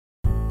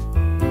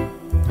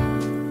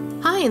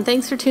and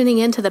thanks for tuning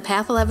in to the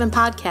Path 11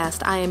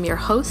 podcast. I am your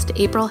host,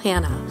 April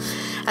Hanna.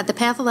 At the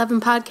Path 11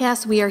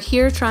 podcast, we are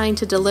here trying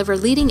to deliver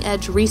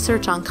leading-edge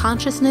research on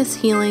consciousness,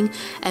 healing,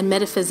 and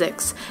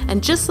metaphysics.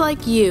 And just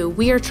like you,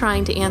 we are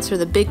trying to answer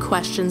the big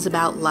questions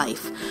about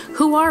life.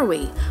 Who are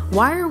we?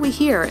 Why are we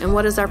here? And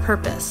what is our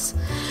purpose?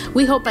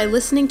 We hope by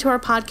listening to our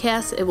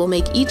podcast, it will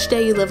make each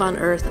day you live on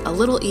Earth a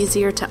little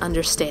easier to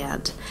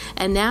understand.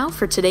 And now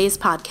for today's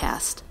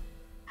podcast.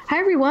 Hi,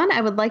 everyone.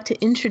 I would like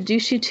to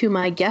introduce you to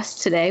my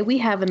guest today. We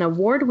have an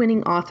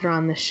award-winning author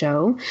on the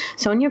show,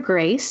 Sonja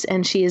Grace,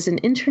 and she is an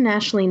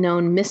internationally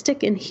known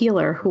mystic and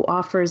healer who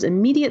offers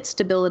immediate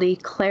stability,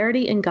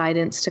 clarity, and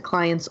guidance to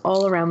clients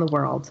all around the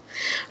world.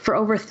 For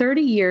over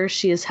 30 years,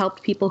 she has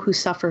helped people who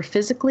suffer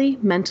physically,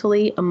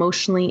 mentally,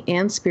 emotionally,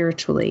 and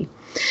spiritually.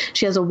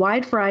 She has a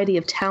wide variety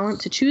of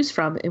talent to choose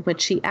from in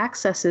which she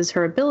accesses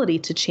her ability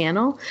to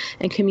channel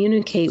and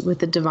communicate with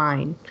the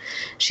divine.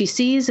 She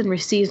sees and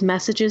receives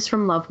messages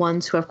from loved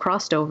ones who have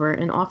crossed over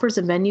and offers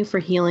a venue for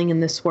healing in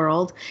this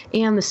world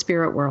and the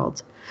spirit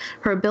world.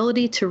 Her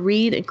ability to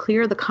read and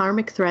clear the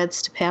karmic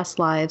threads to past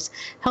lives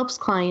helps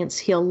clients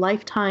heal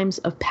lifetimes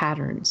of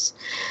patterns.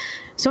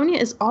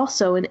 Sonja is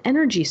also an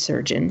energy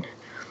surgeon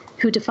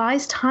who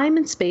defies time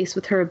and space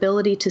with her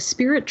ability to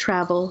spirit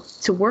travel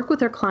to work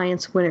with her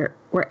clients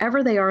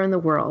wherever they are in the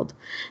world.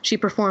 She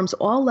performs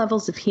all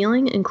levels of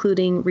healing,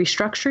 including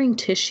restructuring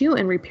tissue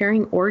and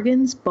repairing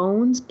organs,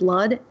 bones,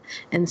 blood,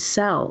 and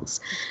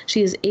cells.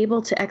 She is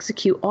able to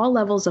execute all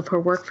levels of her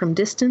work from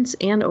distance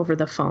and over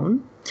the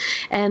phone.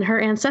 And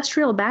her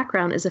ancestral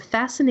background is a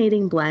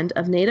fascinating blend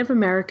of Native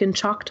American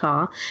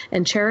Choctaw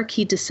and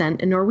Cherokee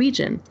descent in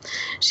Norwegian.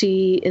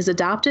 She is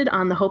adopted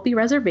on the Hopi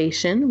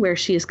Reservation, where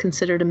she is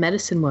considered a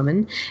medicine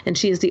woman, and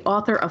she is the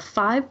author of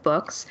 5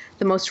 books.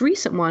 The most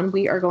recent one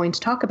we are going to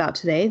talk about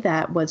today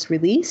that was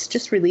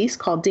just released,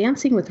 called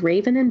Dancing with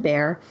Raven and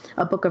Bear,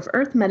 a book of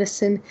earth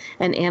medicine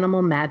and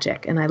animal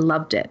magic, and I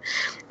loved it.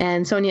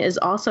 And Sonja is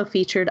also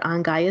featured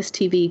on Gaia's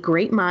TV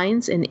Great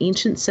Minds and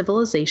Ancient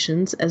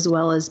Civilizations, as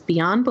well as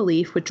Beyond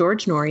Belief with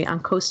George Norrie on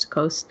Coast to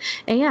Coast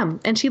AM.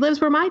 And she lives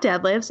where my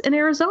dad lives, in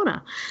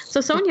Arizona.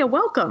 So Sonja,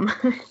 welcome.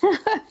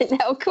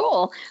 Oh,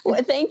 cool.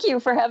 Well, thank you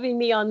for having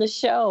me on the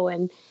show,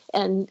 and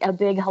a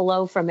big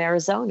hello from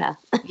Arizona.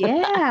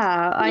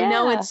 Yeah, I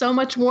know it's so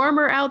much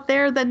warmer out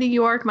there than New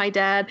York. My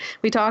dad,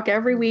 we talk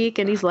every week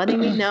and he's letting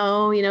me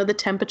know, the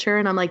temperature.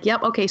 And I'm like,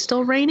 yep, okay,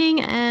 still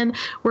raining. And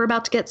we're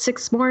about to get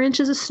 6 more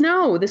inches of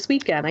snow this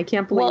weekend. I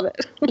can't believe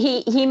it.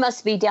 he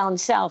must be down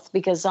south,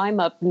 because I'm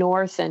up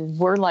north and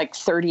we're like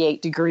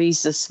 38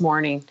 degrees this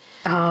morning.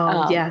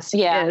 Oh, yes,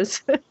 yeah. It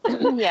is.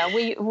 Yeah,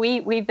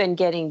 we've been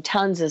getting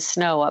tons of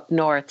snow up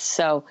north.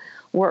 So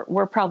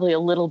we're probably a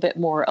little bit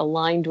more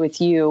aligned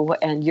with you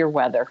and your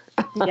weather.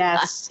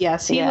 Yes.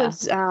 He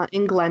lives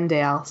in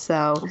Glendale,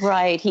 so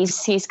right.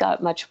 He's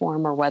got much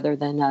warmer weather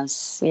than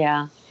us.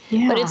 Yeah.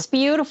 But it's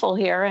beautiful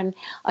here, and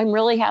I'm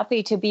really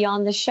happy to be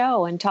on the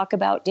show and talk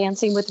about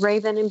Dancing with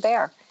Raven and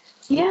Bear.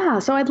 Yeah,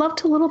 so I'd love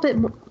to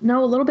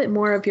know a little bit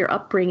more of your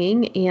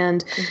upbringing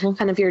and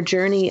kind of your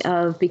journey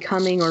of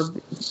becoming or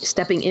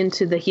stepping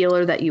into the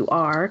healer that you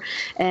are.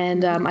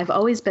 And I've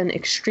always been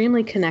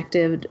extremely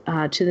connected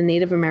to the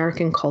Native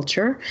American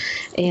culture.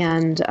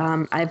 And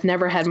I've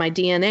never had my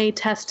DNA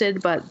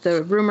tested, but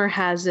the rumor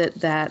has it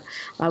that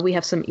we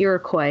have some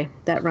Iroquois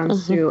that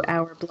runs through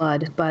our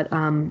blood. But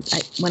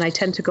when I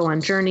tend to go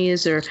on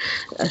journeys or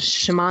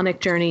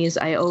shamanic journeys,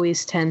 I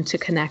always tend to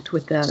connect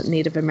with the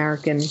Native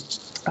American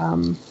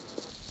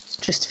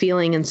just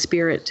feeling and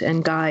spirit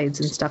and guides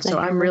and stuff. So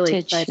I'm really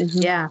excited.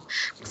 Yeah.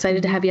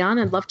 Excited to have you on.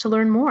 I'd love to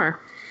learn more.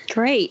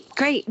 Great.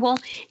 Well,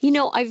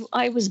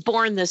 I was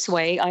born this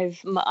way.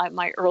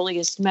 My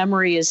earliest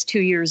memory is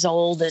 2 years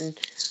old, and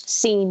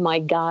seeing my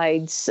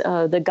guides.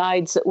 The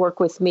guides that work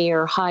with me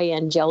are high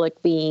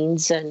angelic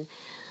beings, and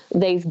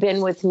they've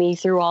been with me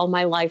through all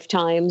my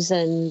lifetimes.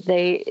 And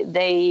they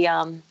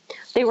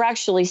were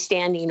actually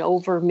standing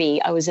over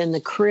me. I was in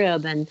the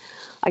crib, and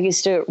I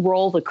used to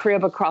roll the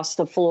crib across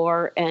the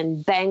floor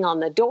and bang on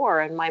the door,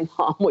 and my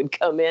mom would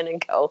come in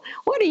and go,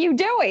 "What are you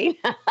doing?"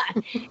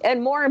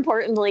 And more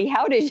importantly,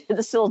 how did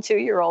this little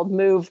 2-year-old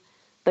move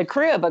the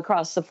crib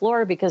across the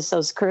floor? Because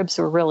those cribs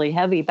were really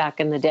heavy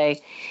back in the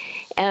day.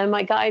 And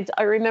my guides,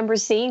 I remember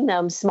seeing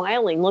them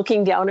smiling,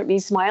 looking down at me,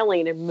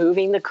 smiling, and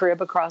moving the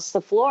crib across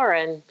the floor.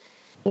 And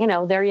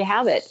there you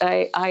have it.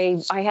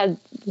 I had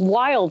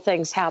wild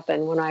things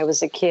happen when I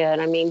was a kid.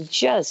 I mean,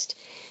 just,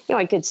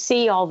 I could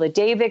see all the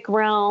Davic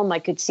realm. I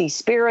could see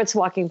spirits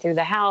walking through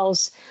the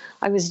house.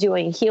 I was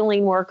doing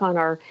healing work on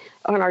our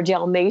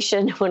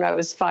Dalmatian when I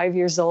was 5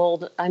 years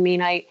old. I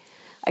mean, I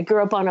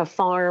grew up on a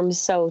farm,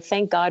 so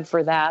thank God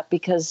for that,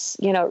 because,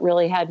 it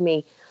really had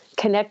me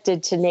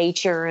connected to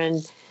nature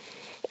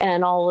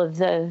and all of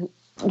the,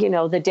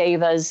 the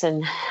devas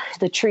and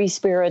the tree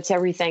spirits,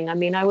 everything. I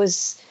mean,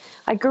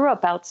 I grew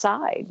up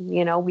outside,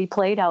 we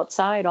played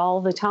outside all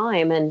the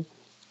time. And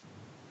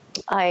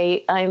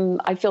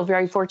I feel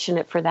very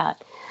fortunate for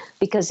that,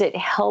 because it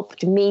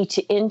helped me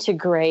to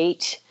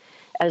integrate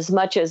as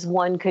much as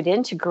one could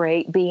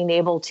integrate, being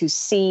able to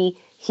see,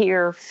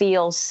 hear,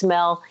 feel,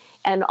 smell,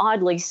 and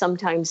oddly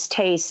sometimes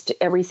taste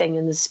everything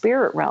in the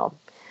spirit realm.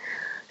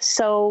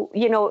 So,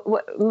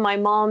 my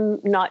mom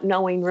not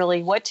knowing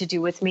really what to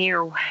do with me,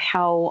 or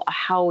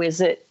how is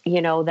it,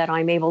 that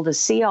I'm able to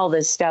see all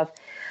this stuff.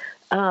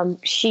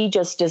 She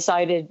just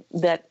decided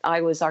that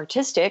I was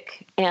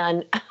artistic,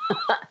 and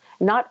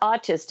not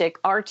autistic,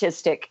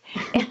 artistic.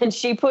 And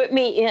she put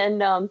me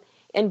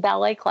in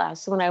ballet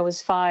class when I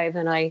was 5,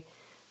 and I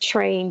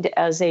trained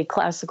as a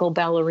classical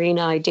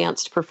ballerina. I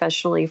danced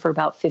professionally for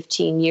about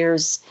 15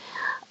 years.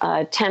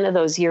 10 of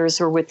those years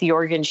were with the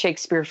Oregon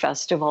Shakespeare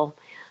Festival.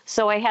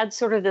 So I had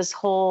sort of this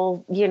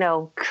whole,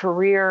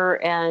 career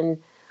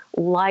and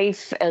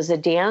life as a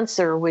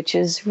dancer, which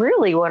is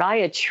really what I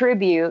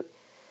attribute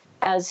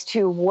as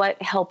to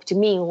what helped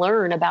me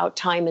learn about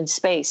time and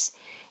space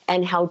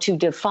and how to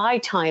defy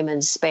time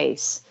and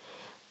space.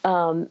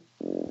 And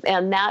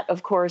that,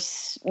 of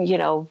course,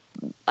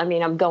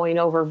 I'm going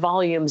over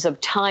volumes of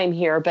time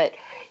here, but,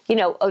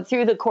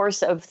 through the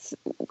course of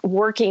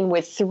working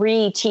with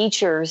 3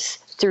 teachers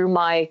through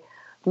my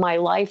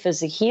life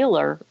as a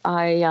healer,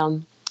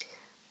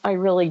 I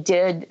really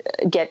did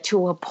get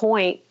to a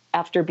point,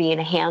 after being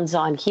a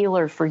hands-on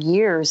healer for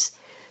years,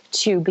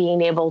 to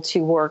being able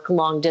to work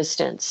long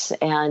distance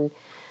and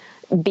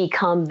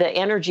become the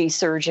energy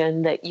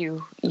surgeon that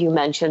you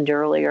mentioned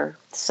earlier.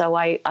 So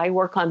I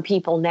work on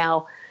people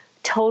now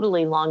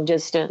totally long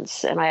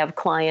distance, and I have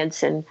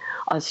clients in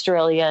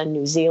Australia and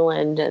New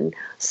Zealand and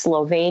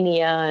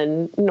Slovenia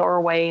and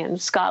Norway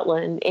and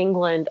Scotland,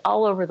 England,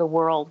 all over the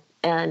world.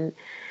 And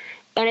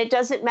it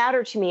doesn't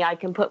matter to me. I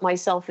can put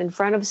myself in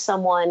front of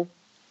someone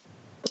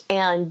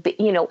and,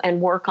 and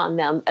work on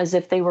them as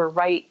if they were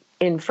right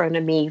in front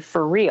of me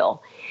for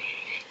real.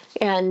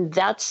 And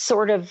that's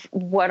sort of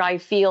what I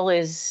feel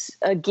is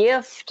a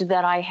gift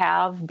that I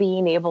have,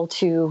 being able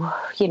to,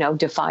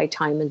 defy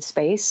time and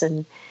space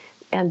and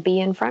be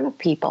in front of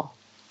people.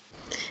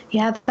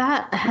 Yeah,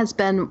 that has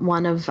been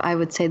one of, I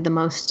would say, the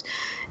most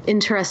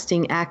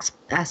interesting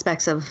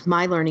aspects of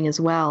my learning as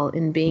well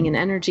in being an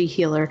energy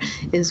healer,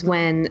 is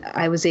when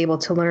I was able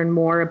to learn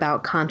more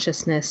about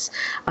consciousness,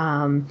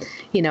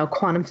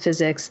 quantum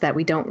physics, that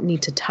we don't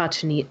need to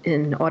touch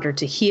in order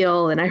to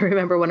heal. And I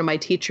remember one of my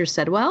teachers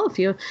said, well,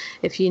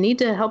 if you need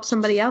to help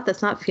somebody out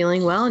that's not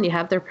feeling well and you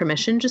have their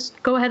permission,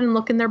 just go ahead and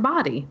look in their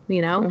body,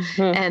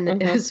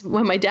 It was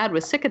when my dad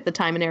was sick at the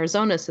time in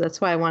Arizona, so that's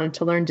why I wanted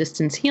to learn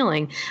distance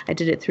healing. I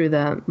did it through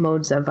the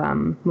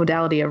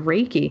modality of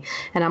Reiki,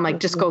 and I'm like,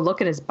 just go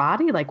look at his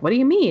body. Like, what do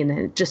you mean?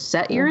 And just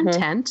set your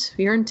intent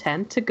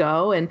to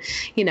go. And,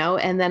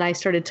 and then I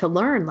started to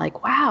learn,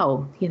 like,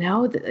 wow,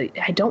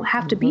 I don't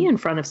have to be in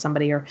front of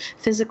somebody or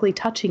physically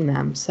touching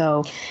them.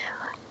 So.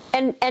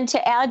 And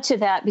to add to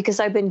that,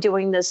 because I've been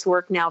doing this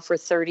work now for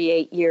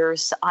 38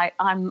 years,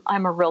 I'm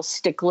a real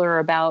stickler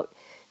about,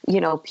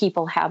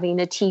 people having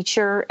a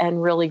teacher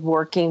and really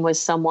working with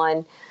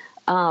someone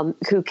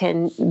who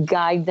can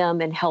guide them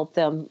and help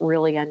them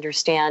really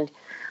understand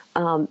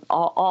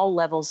all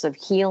levels of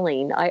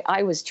healing.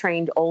 I was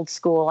trained old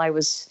school. I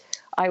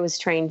was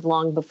trained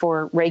long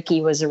before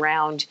Reiki was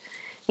around.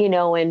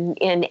 In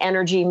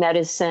energy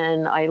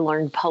medicine, I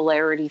learned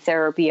polarity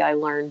therapy. I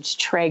learned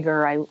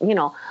Traeger.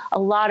 A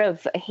lot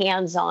of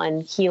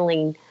hands-on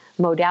healing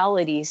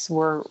modalities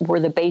were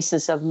the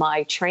basis of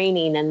my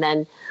training. And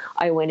then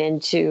I went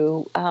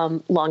into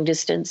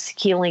long-distance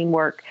healing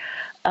work,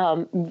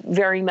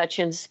 very much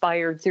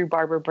inspired through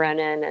Barbara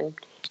Brennan and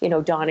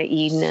Donna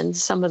Eden and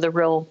some of the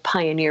real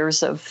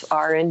pioneers of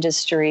our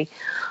industry.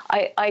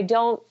 I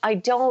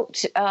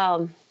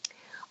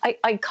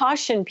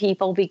caution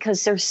people,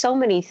 because there's so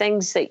many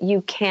things that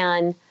you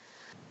can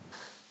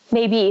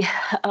maybe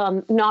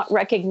not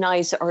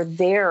recognize are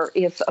there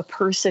if a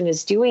person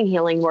is doing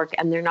healing work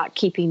and they're not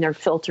keeping their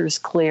filters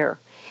clear.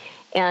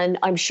 And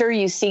I'm sure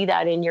you see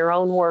that in your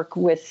own work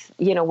with,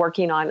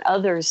 working on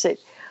others, that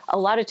a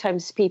lot of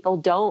times people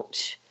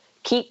don't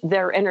keep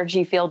their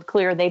energy field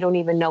clear. They don't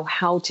even know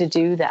how to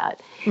do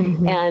that.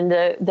 Mm-hmm. And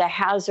the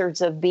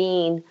hazards of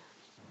being,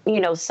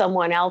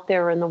 someone out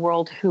there in the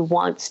world who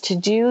wants to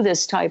do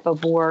this type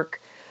of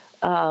work,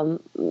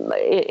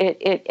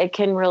 it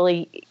can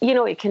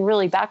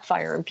really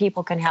backfire, and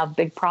people can have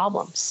big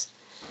problems.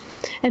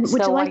 And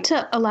would you like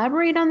to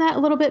elaborate on that a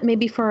little bit,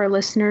 maybe for our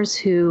listeners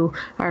who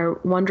are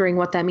wondering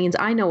what that means?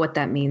 I know what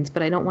that means,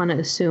 but I don't want to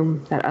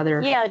assume that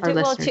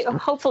listeners.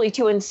 Hopefully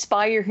to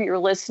inspire your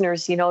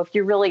listeners, if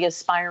you're really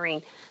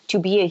aspiring to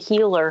be a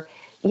healer,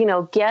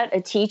 get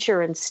a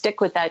teacher and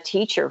stick with that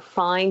teacher.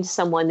 Find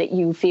someone that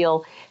you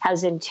feel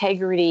has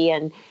integrity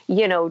and,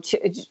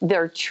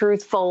 they're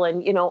truthful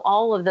and,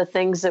 all of the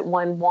things that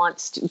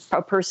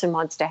a person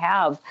wants to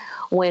have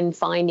when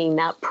finding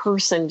that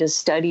person to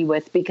study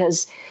with.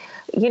 Because,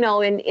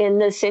 in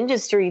this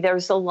industry,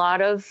 there's a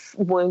lot of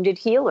wounded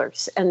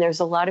healers, and there's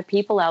a lot of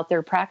people out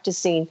there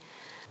practicing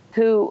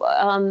who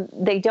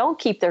they don't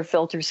keep their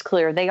filters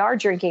clear. They are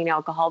drinking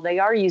alcohol. They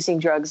are using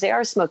drugs. They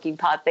are smoking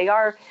pot. They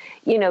are,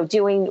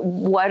 doing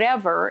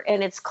whatever,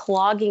 and it's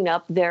clogging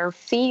up their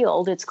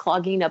field. It's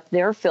clogging up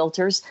their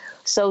filters.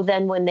 So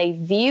then when they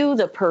view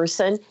the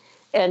person,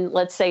 and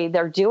let's say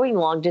they're doing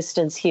long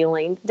distance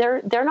healing,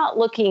 they're not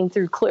looking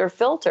through clear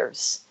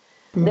filters.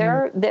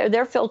 Mm-hmm.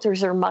 Their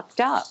filters are mucked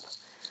up.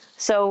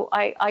 So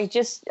I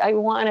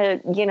want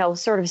to,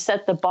 sort of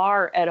set the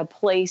bar at a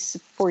place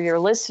for your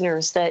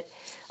listeners that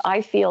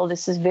I feel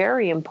this is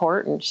very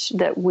important,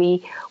 that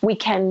we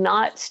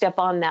cannot step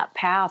on that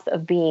path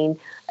of being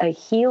a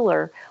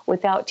healer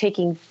without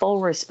taking full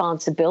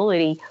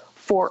responsibility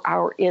for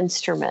our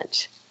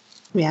instrument.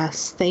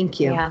 Yes, thank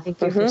you. Yeah.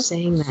 Thank you for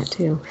saying that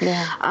too.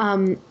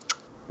 Yeah.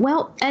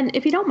 Well, and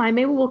if you don't mind,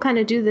 maybe we'll kind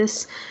of do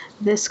this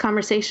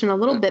conversation a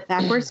little bit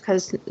backwards,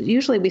 because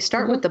usually we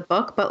start with the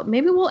book, but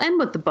maybe we'll end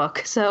with the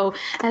book. So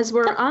as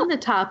we're on the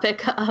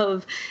topic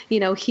of,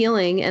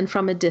 healing and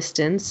from a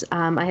distance,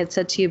 I had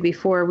said to you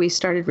before we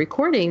started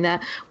recording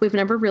that we've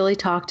never really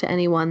talked to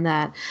anyone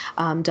that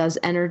does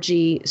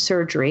energy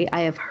surgery. I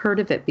have heard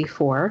of it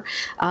before,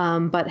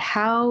 but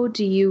how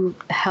do you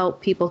help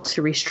people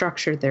to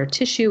restructure their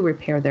tissue,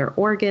 repair their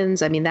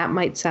organs? I mean, that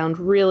might sound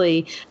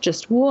really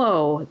just,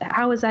 whoa,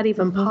 how is that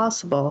even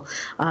possible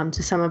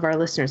to some of our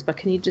listeners? But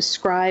can you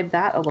describe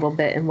that a little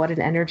bit and what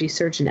an energy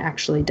surgeon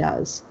actually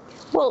does?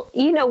 Well,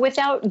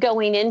 without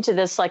going into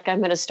this, like I'm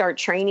going to start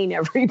training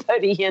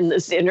everybody in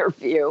this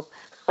interview,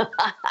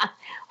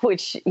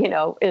 which,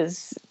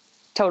 is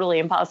totally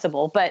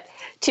impossible. But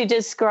to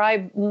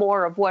describe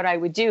more of what I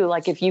would do,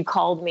 like if you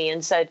called me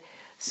and said,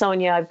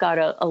 Sonja, I've got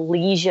a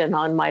lesion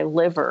on my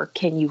liver,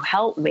 can you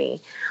help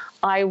me?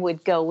 I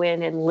would go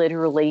in and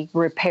literally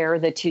repair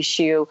the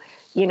tissue,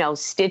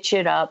 stitch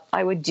it up.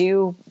 I would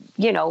do,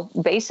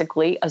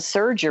 basically a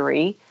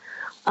surgery,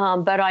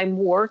 but I'm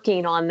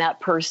working on that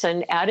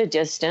person at a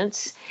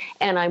distance,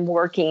 and I'm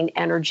working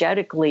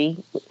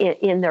energetically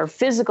in their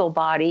physical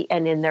body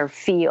and in their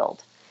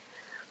field.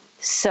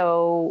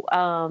 So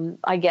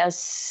I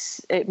guess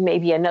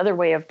maybe another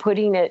way of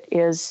putting it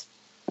is,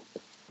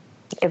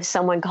 if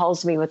someone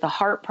calls me with a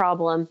heart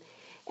problem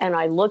and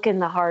I look in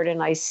the heart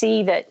and I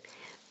see that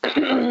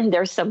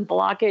there's some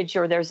blockage,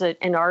 or there's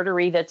an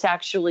artery that's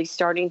actually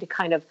starting to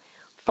kind of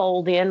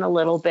fold in a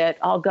little bit,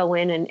 I'll go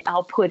in and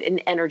I'll put an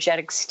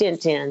energetic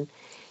stint in,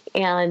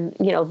 and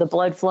the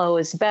blood flow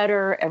is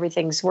better,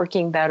 everything's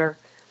working better.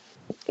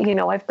 I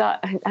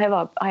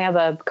have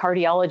a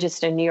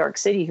cardiologist in New York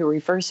City who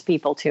refers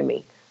people to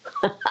me.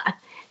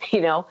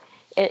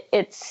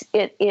 It's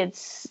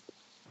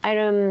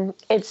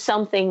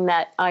something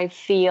that I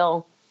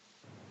feel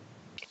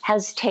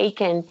has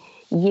taken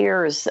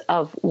years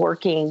of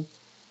working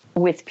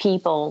with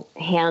people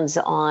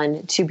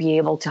hands-on to be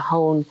able to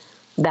hone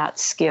that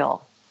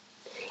skill.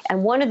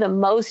 And one of the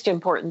most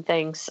important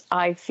things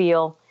I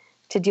feel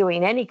to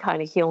doing any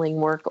kind of healing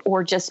work,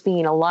 or just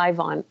being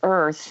alive on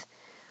earth,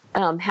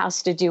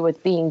 has to do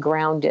with being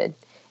grounded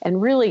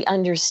and really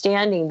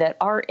understanding that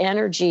our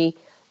energy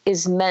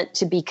is meant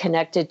to be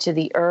connected to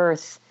the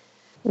earth,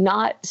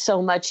 not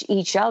so much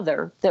each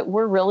other, that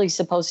we're really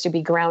supposed to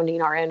be grounding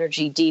our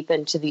energy deep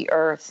into the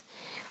earth.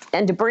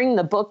 And to bring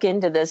the book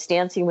into this,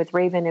 Dancing with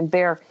Raven and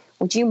Bear,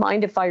 would you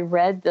mind if I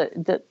read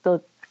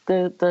the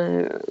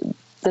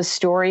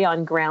story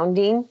on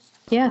grounding?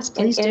 Yes,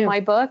 please do. In my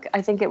book?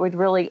 I think it would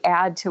really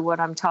add to what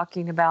I'm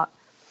talking about.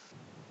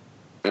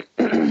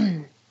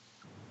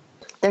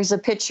 There's a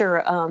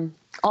picture,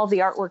 all the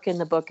artwork in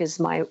the book is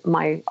my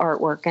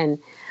artwork, and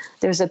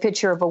there's a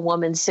picture of a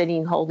woman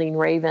sitting holding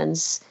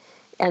ravens,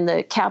 and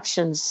the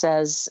caption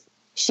says,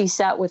 she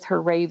sat with her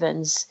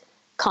ravens,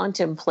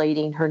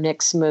 contemplating her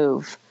next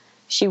move.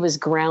 She was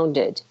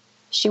grounded.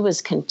 She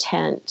was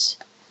content.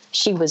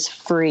 She was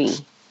free.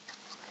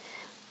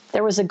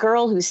 There was a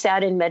girl who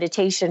sat in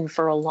meditation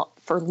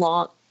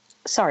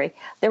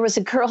There was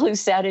a girl who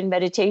sat in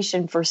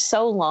meditation for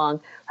so long,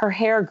 her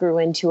hair grew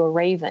into a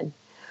raven.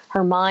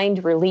 Her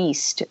mind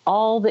released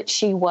all that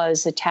she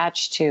was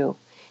attached to,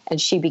 and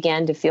she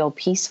began to feel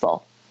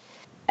peaceful.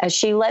 As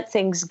she let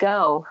things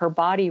go, her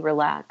body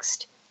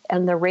relaxed,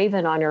 and the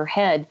raven on her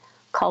head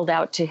called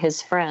out to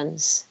his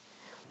friends.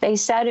 They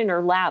sat in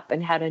her lap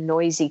and had a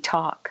noisy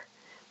talk.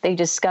 They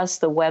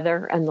discussed the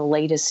weather and the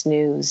latest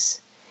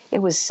news.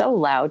 It was so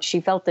loud,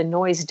 she felt the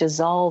noise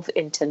dissolve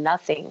into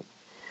nothing.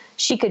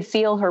 She could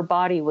feel her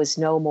body was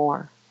no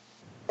more.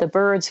 The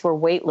birds were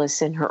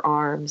weightless in her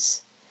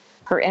arms.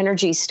 Her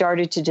energy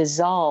started to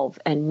dissolve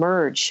and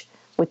merge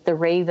with the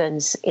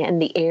ravens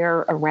and the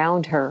air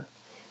around her,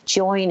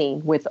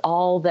 joining with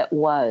all that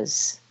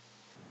was.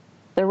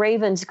 The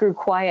ravens grew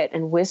quiet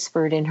and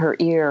whispered in her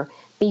ear,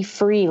 "Be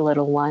free,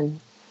 little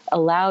one.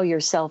 Allow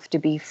yourself to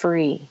be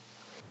free."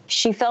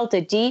 She felt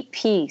a deep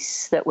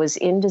peace that was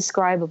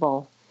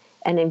indescribable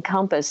and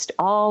encompassed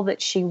all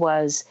that she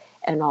was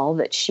and all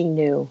that she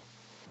knew.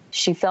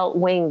 She felt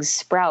wings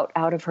sprout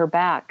out of her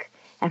back,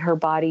 and her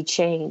body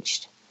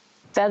changed.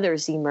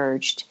 Feathers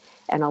emerged,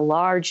 and a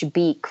large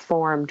beak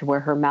formed where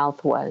her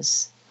mouth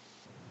was.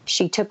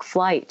 she took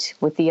flight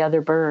with the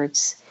other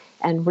birds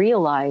and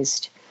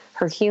realized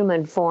her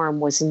human form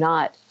was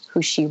not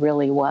who she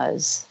really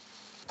was.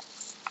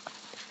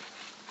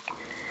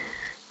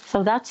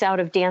 So that's out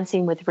of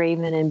Dancing with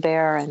Raven and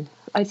Bear. And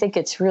I think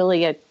it's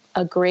really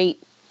a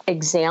great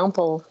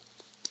example,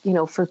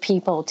 for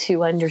people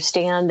to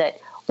understand that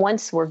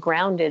once we're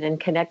grounded and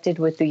connected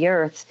with the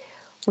earth,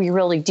 we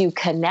really do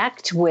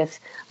connect with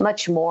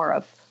much more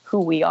of who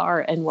we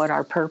are and what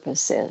our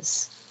purpose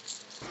is.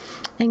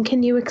 And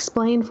can you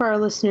explain for our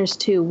listeners,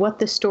 too, what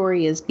the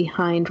story is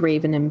behind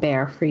Raven and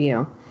Bear for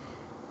you?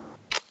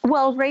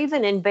 Well,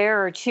 Raven and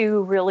Bear are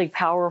two really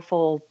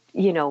powerful,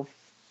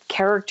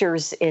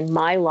 characters in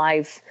my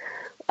life.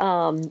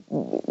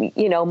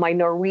 My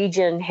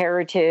Norwegian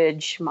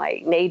heritage,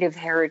 my Native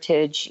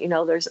heritage,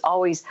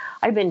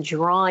 I've been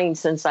drawing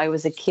since I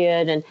was a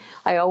kid, and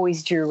I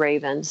always drew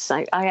ravens.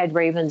 I had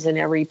ravens in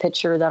every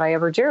picture that I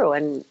ever drew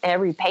and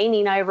every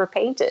painting I ever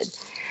painted.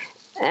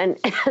 And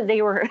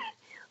they were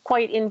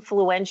quite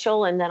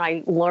influential. And then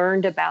I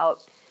learned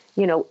about,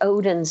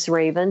 Odin's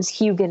ravens,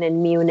 Hugin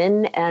and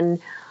Munin,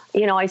 and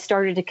I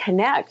started to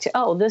connect.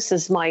 Oh, this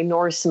is my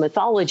Norse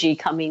mythology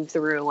coming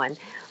through, and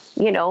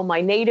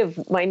my native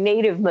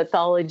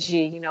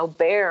mythology,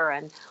 bear,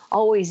 and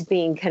always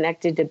being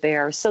connected to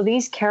bear. So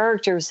these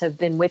characters have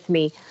been with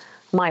me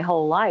my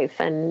whole life,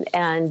 and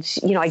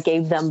I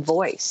gave them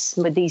voice.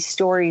 But these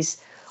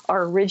stories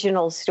are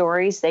original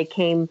stories. They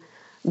came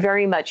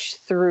very much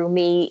through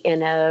me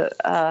in a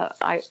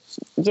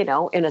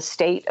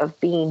state of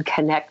being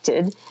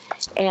connected,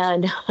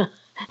 and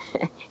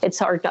it's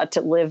hard not to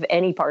live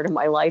any part of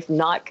my life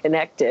not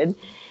connected.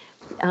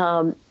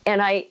 And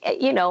I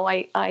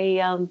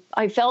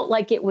felt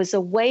like it was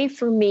a way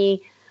for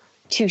me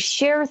to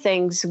share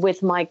things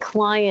with my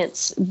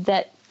clients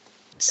that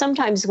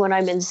sometimes when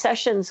I'm in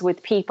sessions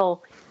with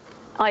people,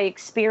 I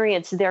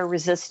experience their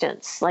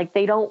resistance. Like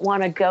they don't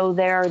want to go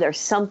there. There's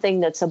something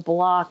that's a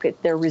block that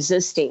they're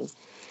resisting.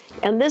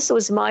 And this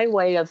was my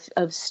way of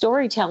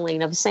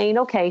storytelling, of saying,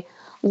 okay,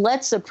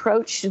 let's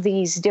approach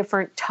these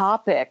different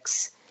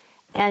topics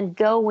and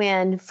go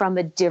in from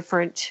a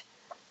different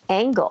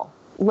angle.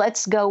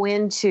 Let's go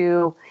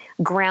into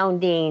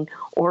grounding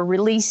or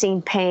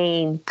releasing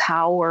pain,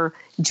 power,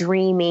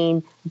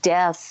 dreaming,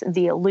 death,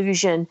 the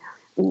illusion,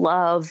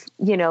 love,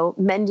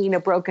 mending a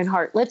broken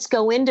heart. Let's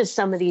go into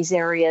some of these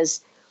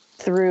areas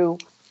through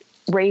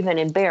Raven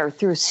and Bear,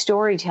 through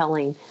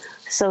storytelling,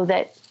 so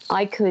that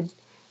I could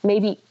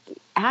maybe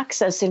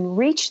access and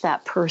reach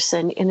that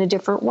person in a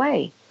different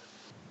way.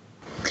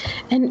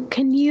 And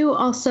can you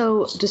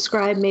also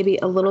describe maybe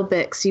a little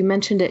bit, because you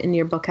mentioned it in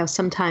your book, how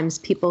sometimes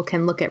people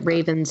can look at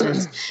ravens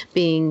as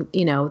being,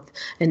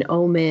 an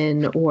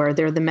omen, or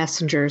they're the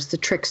messengers, the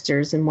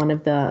tricksters in one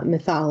of the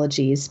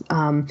mythologies.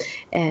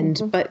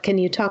 But can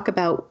you talk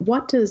about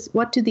what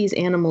do these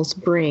animals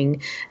bring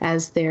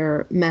as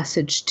their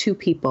message to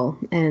people,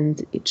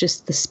 and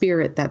just the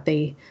spirit that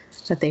they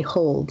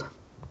hold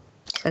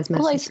as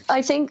messengers?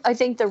 Well, I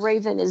think the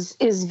raven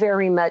is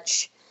very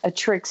much a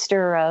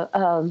trickster,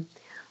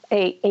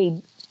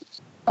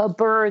 a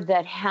bird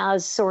that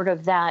has sort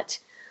of that,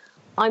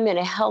 I'm going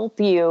to help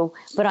you,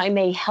 but I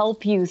may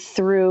help you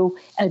through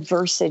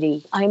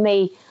adversity. I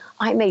may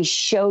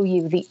show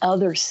you the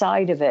other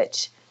side of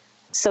it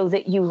so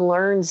that you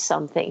learn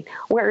something.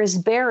 Whereas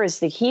Bear is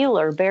the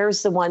healer. Bear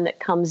is the one that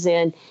comes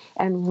in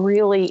and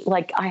really,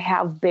 like, I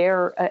have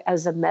Bear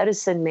as a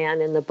medicine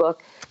man in the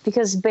book,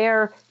 because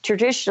Bear,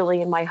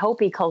 traditionally in my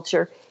Hopi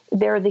culture,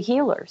 they're the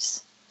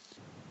healers.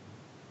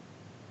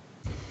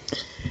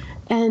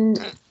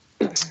 And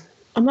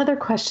another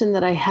question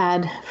that I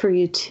had for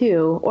you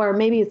too, or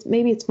maybe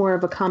it's more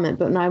of a comment,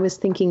 but when I was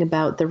thinking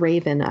about the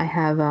raven, I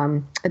have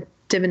a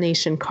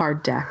divination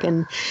card deck,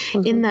 and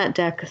in that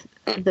deck,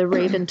 the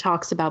raven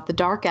talks about the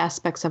dark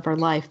aspects of our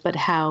life, but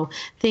how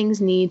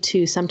things need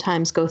to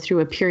sometimes go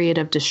through a period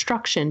of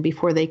destruction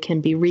before they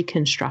can be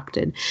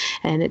reconstructed.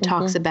 And it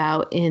talks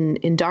about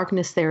in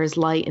darkness there is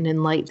light, and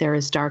in light there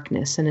is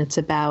darkness. And it's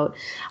about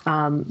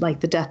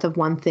like the death of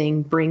one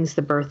thing brings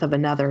the birth of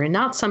another, and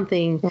not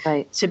something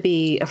to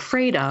be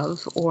afraid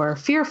of or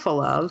fearful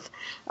of,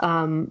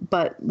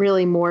 but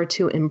really more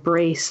to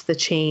embrace the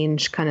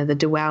change, kind of the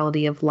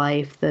duality of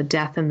life, the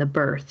death and the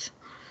birth.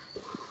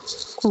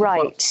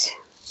 Right.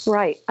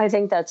 I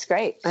think that's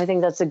great. I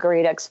think that's a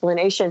great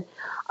explanation.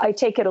 I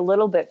take it a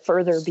little bit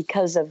further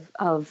because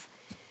of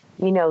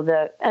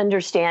the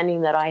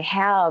understanding that I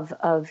have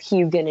of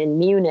Hugin and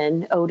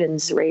Munin,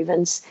 Odin's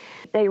ravens.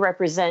 They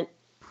represent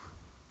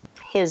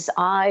his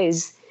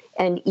eyes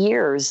and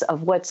ears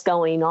of what's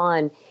going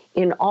on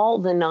in all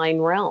the 9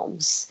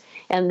 realms.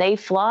 And they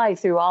fly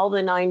through all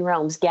the 9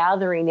 realms,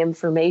 gathering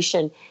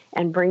information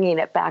and bringing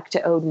it back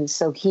to Odin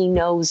so he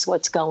knows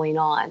what's going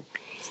on.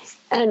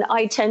 And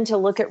I tend to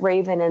look at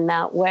Raven in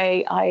that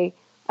way. I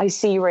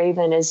see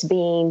Raven as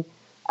being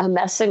a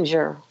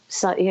messenger,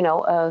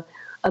 so,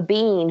 a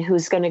being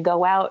who's going to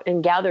go out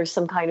and gather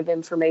some kind of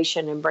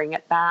information and bring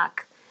it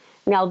back.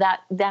 Now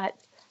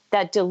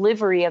that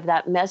delivery of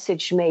that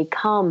message may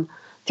come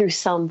through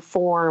some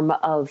form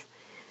of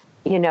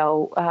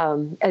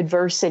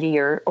adversity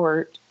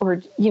or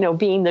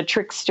being the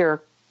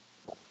trickster,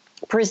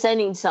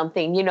 presenting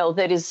something,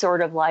 that is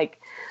sort of like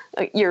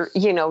you're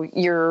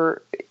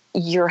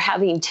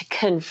having to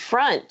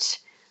confront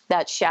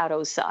that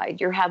shadow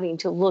side. You're having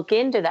to look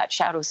into that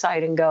shadow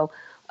side and go,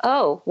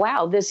 oh,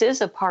 wow, this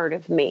is a part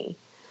of me.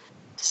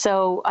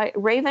 So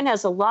Raven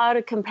has a lot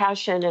of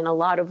compassion and a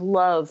lot of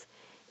love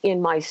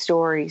in my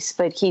stories,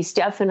 but he's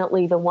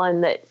definitely the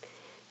one that,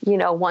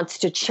 wants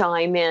to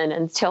chime in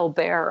and tell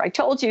Bear, I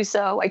told you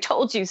so. I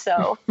told you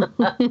so.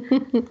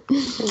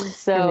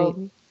 So,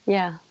 Great.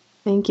 yeah.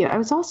 Thank you. I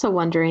was also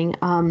wondering,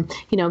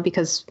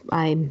 because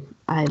I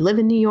live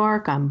in New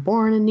York, I'm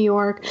born in New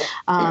York.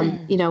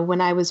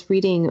 When I was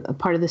reading a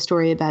part of the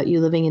story about you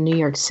living in New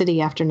York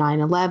City after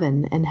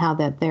 9/11 and how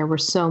that there were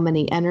so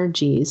many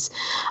energies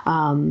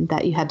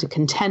that you had to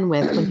contend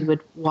with when you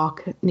would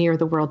walk near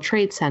the World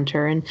Trade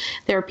Center. And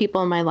there are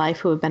people in my life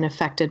who have been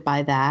affected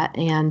by that.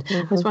 And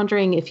I was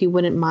wondering if you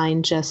wouldn't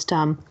mind just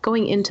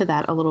going into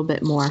that a little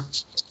bit more.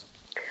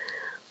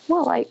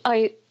 Well, I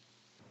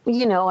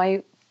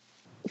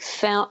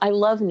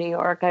love New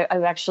York.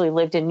 I've actually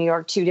lived in New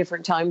York 2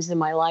 different times in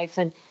my life.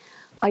 And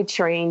I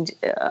trained,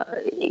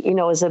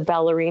 as a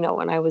ballerina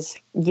when I was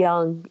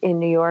young in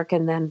New York.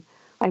 And then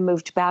I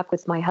moved back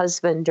with my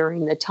husband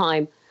during the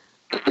time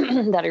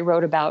that I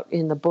wrote about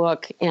in the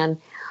book. And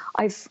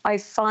I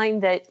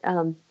find that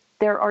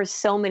there are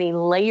so many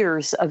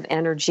layers of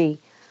energy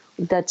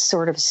that's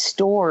sort of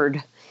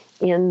stored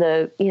in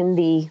the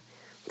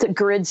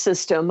grid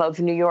system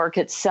of New York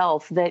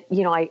itself that,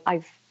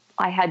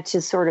 I had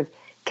to sort of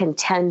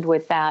contend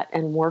with that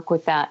and work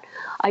with that.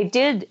 I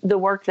did the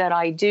work that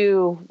I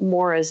do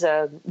more as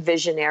a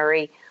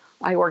visionary.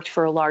 I worked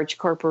for a large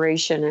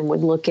corporation and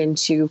would look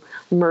into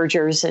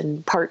mergers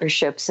and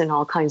partnerships and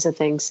all kinds of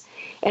things.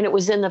 And it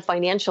was in the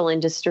financial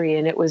industry,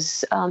 and it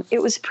was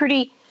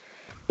pretty,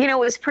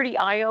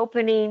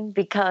 eye-opening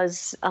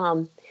because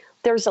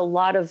there's a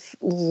lot of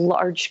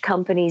large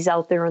companies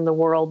out there in the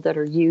world that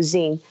are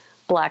using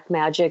black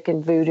magic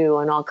and voodoo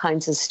and all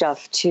kinds of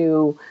stuff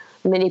to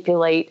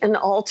manipulate and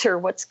alter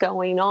what's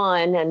going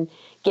on and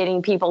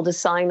getting people to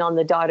sign on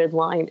the dotted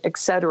line, et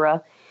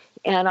cetera.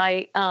 And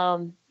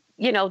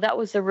that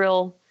was a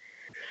real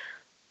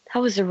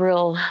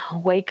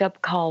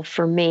wake-up call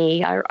for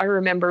me. I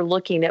remember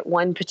looking at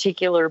one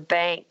particular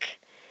bank,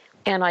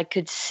 and I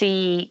could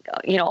see,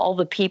 all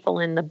the people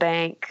in the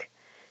bank,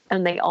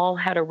 and they all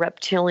had a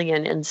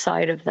reptilian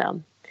inside of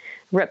them.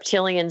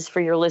 Reptilians, for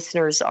your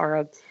listeners,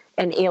 are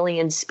an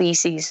alien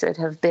species that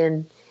have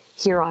been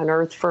here on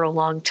Earth for a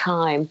long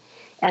time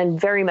and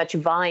very much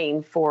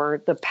vying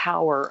for the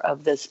power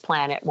of this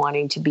planet,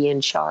 wanting to be in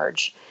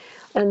charge.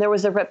 And there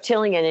was a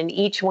reptilian in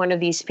each one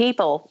of these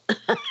people.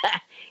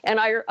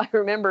 And I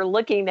remember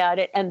looking at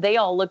it, and they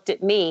all looked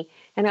at me,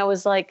 and I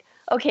was like,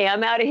 okay,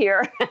 I'm out of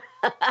here.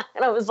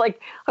 And I was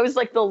like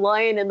the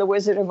Lion in the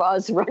Wizard of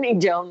Oz running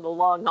down the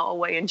long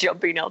hallway and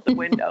jumping out the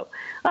window.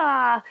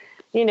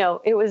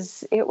 It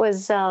was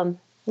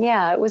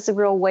a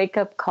real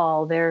wake-up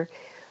call.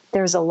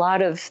 There's a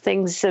lot of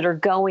things that are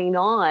going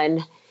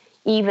on,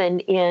 even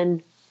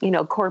in,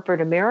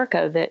 corporate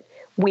America, that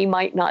we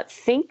might not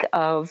think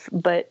of,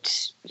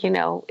 but,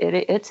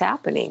 it's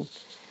happening.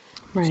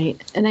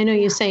 Right. And I know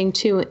you're saying,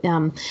 too,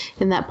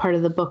 in that part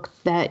of the book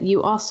that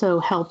you also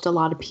helped a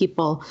lot of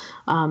people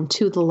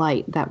to the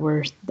light that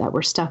were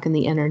stuck in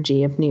the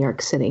energy of New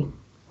York City.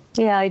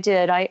 Yeah, I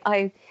did.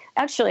 I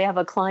actually have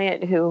a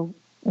client who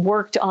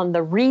worked on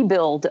the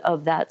rebuild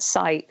of that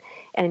site.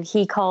 And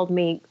he called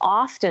me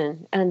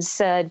often and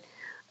said,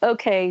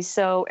 okay,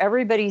 so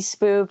everybody's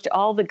spooked,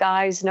 all the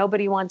guys,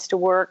 nobody wants to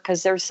work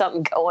because there's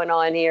something going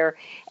on here.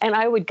 And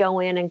I would go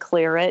in and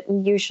clear it.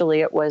 And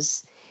usually it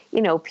was,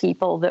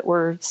 people that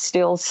were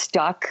still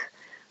stuck,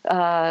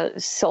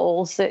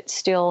 souls that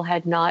still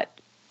had not,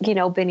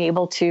 been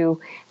able to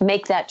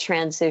make that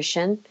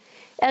transition.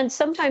 And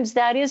sometimes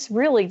that is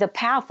really the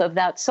path of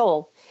that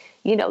soul.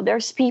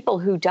 There's people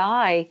who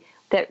die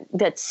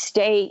that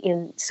stay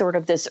in sort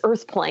of this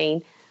earth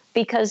plane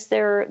because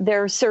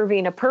they're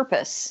serving a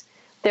purpose.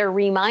 They're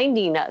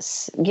reminding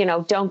us,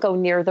 don't go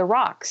near the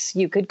rocks.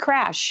 You could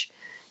crash.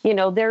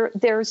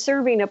 They're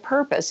serving a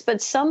purpose.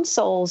 But some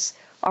souls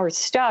are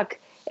stuck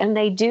and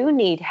they do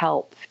need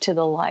help to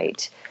the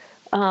light.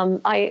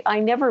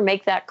 I never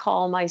make that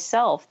call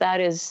myself. That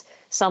is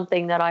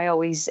something that I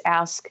always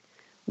ask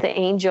the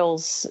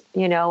angels,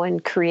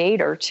 and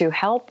Creator to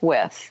help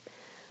with.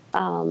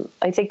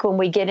 I think when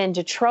we get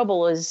into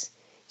trouble as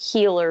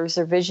healers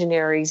or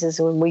visionaries is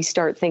when we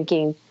start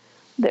thinking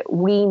that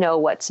we know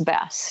what's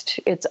best.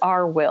 It's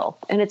our will,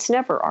 and it's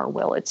never our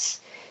will. It's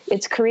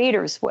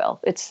Creator's will.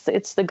 It's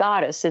the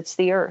goddess. It's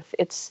the earth.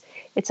 It's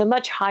a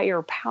much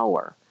higher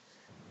power.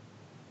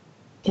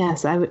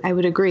 Yes, I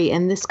would agree.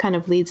 And this kind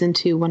of leads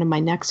into one of my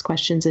next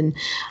questions. And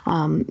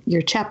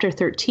your chapter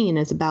 13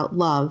 is about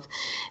love.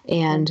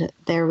 And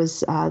there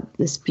was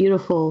this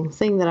beautiful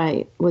thing that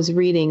I was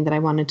reading that I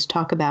wanted to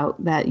talk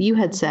about that you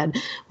had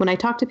said, when I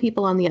talk to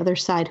people on the other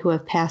side who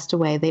have passed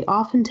away, they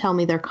often tell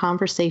me their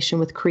conversation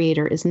with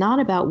Creator is not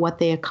about what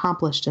they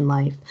accomplished in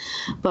life,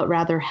 but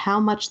rather how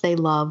much they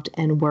loved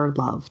and were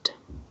loved.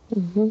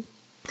 Mm-hmm.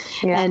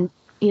 Yeah. And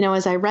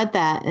as I read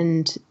that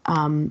and,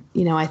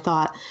 I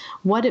thought,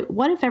 what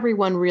if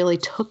everyone really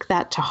took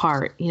that to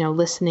heart,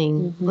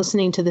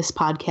 listening to this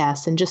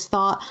podcast and just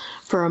thought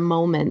for a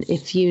moment,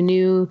 if you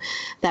knew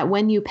that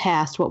when you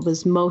passed, what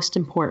was most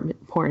important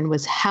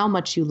was how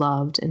much you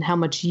loved and how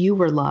much you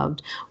were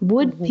loved,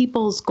 would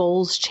people's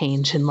goals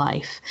change in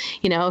life?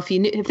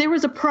 If there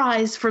was a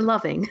prize for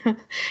loving,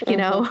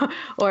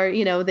 or,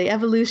 the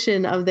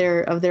evolution of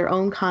their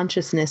own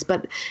consciousness.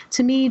 But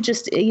to me,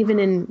 just even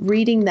in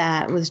reading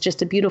that was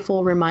just a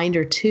beautiful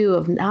reminder too,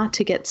 of not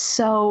to get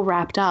so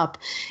wrapped up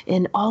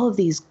in all of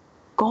these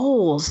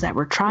goals that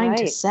we're trying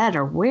to set,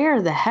 or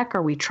where the heck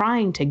are we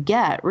trying to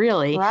get,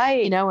 really?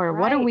 Or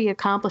what are we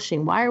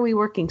accomplishing? Why are we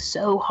working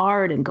so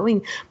hard and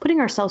putting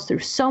ourselves through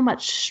so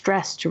much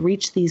stress to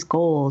reach these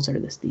goals or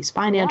these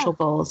financial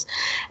goals?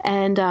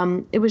 And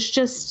it was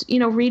just,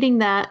 reading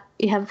that,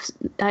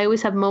 I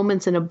always have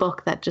moments in a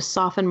book that just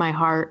soften my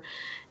heart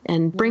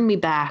and bring me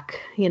back,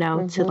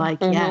 to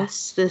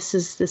yes, this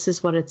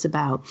is what it's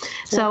about.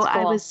 So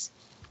cool.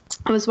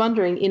 I was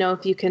wondering,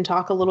 if you can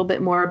talk a little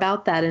bit more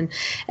about that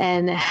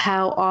and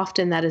how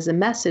often that is a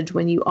message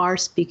when you are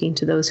speaking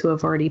to those who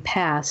have already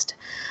passed,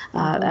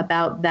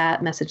 about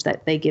that message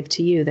that they give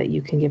to you that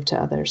you can give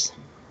to others.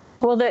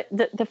 Well,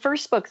 the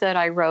first book that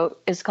I wrote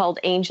is called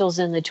Angels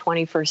in the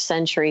 21st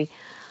Century,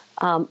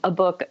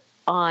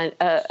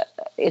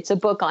 it's a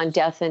book on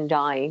death and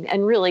dying.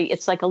 And really,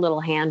 it's like a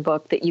little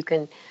handbook that you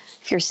can,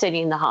 if you're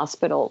sitting in the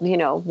hospital,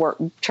 we're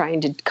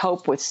trying to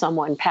cope with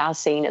someone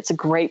passing. It's a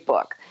great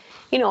book,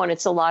 and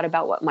it's a lot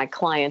about what my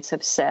clients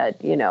have said,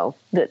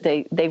 that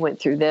they went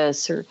through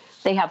this, or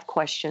they have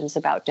questions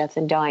about death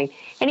and dying.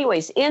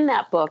 Anyways, in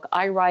that book,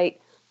 I write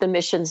the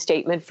mission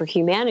statement for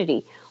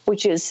humanity,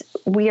 which is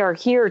we are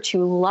here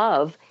to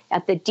love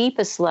at the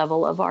deepest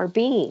level of our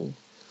being.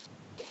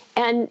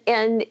 And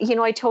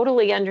I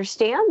totally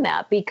understand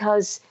that,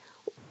 because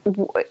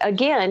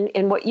again,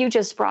 in what you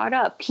just brought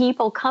up,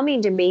 people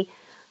coming to me,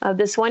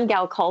 this one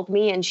gal called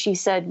me and she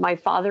said, my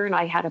father and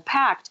I had a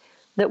pact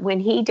that when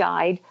he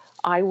died,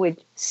 I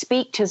would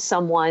speak to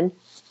someone,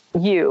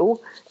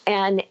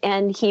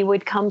 and he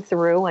would come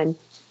through and,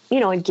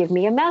 and give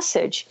me a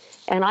message.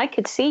 And I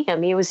could see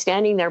him. He was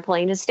standing there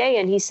plain as day.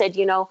 And he said,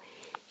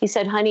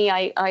 honey,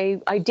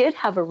 I did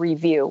have a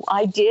review.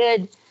 I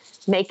did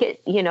make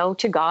it,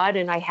 to God,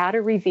 and I had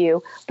a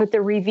review, but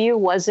the review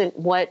wasn't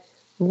what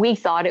we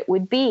thought it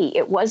would be.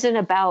 It wasn't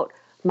about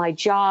my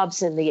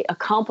jobs and the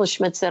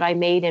accomplishments that I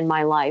made in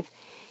my life.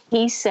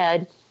 He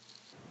said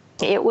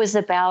it was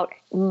about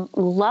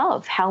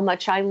love, how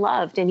much I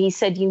loved. And he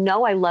said,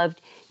 I loved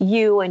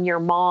you and your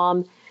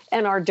mom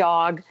and our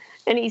dog.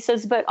 And he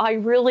says, but I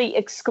really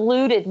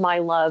excluded my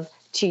love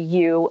to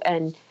you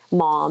and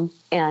mom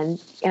and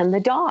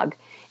the dog.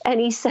 And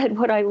he said,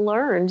 what I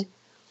learned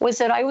was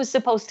that I was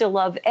supposed to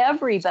love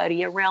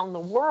everybody around the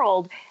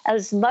world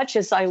as much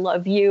as I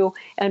love you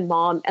and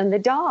mom and the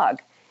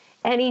dog.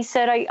 And he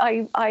said,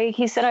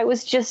 I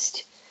was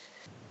just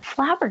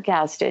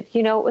flabbergasted.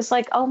 It was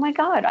like, oh my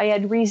God, I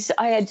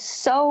had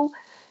so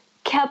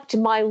kept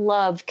my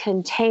love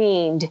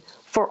contained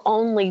for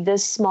only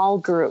this small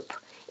group,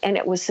 and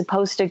it was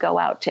supposed to go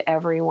out to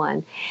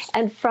everyone.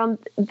 And from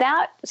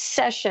that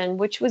session,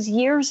 which was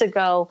years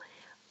ago,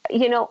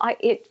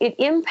 it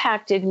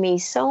impacted me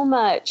so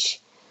much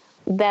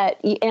that,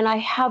 and I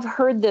have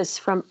heard this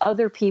from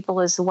other people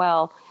as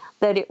well,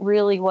 that it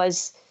really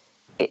was,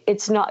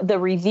 it's not the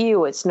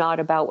review. It's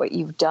not about what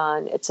you've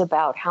done. It's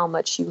about how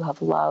much you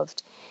have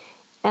loved.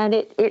 And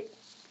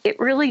it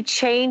really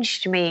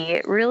changed me.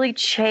 It really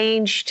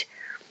changed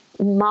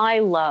my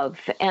love,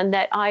 and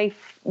that I,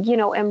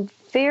 am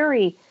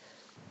very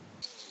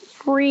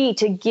free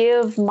to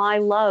give my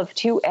love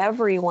to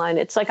everyone.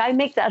 It's like I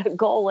make that a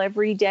goal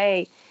every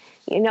day.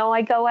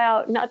 I go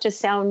out, not to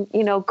sound,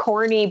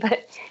 corny,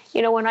 but,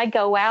 when I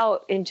go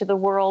out into the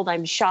world,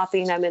 I'm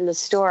shopping, I'm in the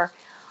store,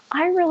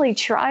 I really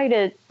try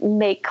to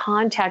make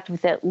contact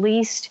with at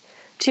least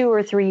 2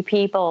 or 3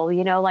 people,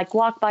 like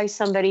walk by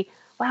somebody.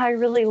 Wow, I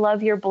really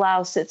love your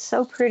blouse. It's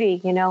so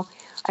pretty.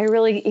 I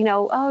really,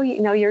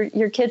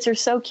 your kids are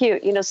so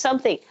cute,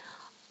 something.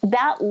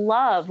 That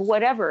love,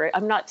 whatever,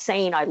 I'm not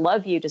saying I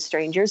love you to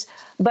strangers,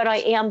 but I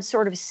am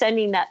sort of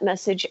sending that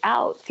message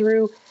out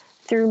through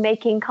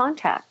making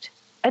contact.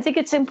 I think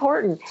it's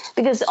important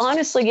because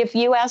honestly, if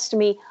you asked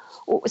me,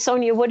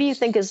 Sonja, what do you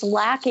think is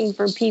lacking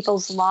from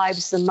people's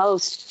lives the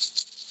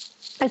most?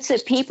 It's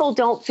that people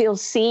don't feel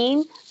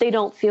seen, they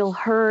don't feel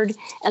heard,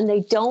 and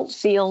they don't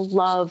feel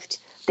loved.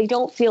 They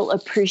don't feel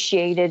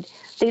appreciated.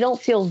 They don't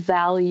feel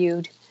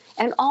valued.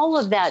 And all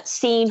of that,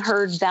 seen,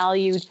 heard,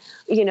 valued,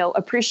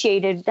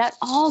 appreciated, that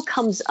all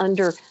comes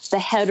under the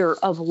header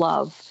of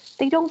love.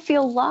 They don't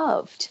feel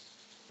loved.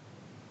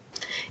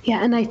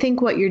 Yeah, and I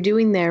think what you're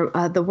doing there,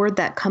 the word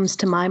that comes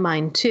to my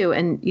mind too,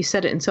 and you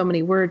said it in so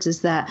many words,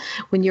 is that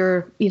when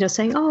you're,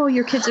 saying, "Oh,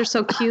 your kids are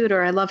so cute,"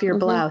 or "I love your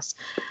blouse,"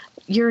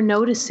 you're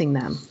noticing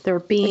them. They're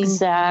being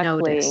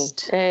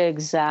noticed.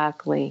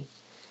 Exactly.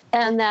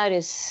 And that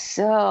is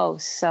so,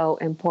 so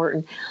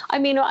important. I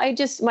mean,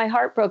 my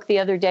heart broke the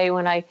other day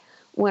when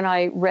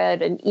I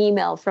read an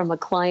email from a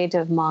client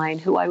of mine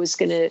who I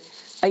did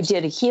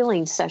a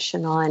healing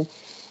session on.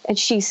 And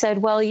she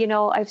said, well,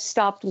 I've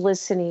stopped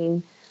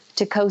listening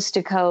to Coast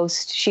to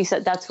Coast. She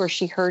said that's where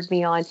she heard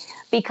me on,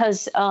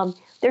 because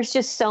there's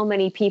just so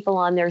many people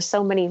on there,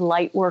 so many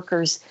light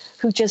workers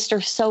who just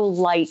are so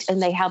light,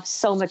 and they have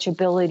so much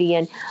ability,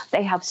 and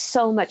they have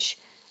so much,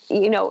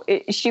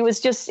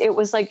 it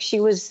was like she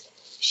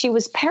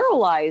was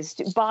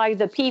paralyzed by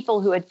the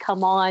people who had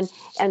come on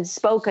and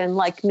spoken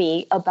like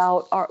me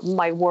about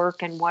my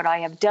work and what I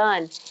have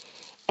done.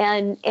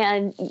 And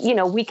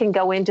we can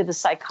go into the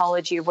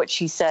psychology of what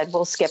she said.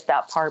 We'll skip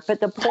that part. But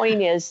the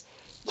point is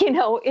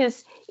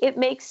it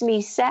makes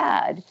me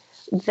sad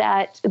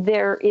that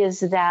there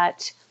is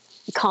that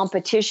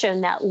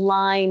competition, that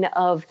line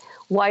of,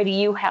 why do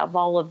you have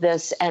all of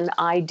this and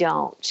I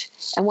don't?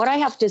 And what I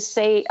have to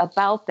say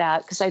about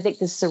that, because I think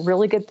this is a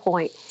really good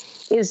point,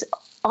 is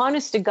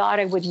honest to God,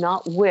 I would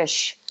not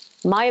wish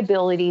my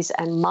abilities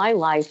and my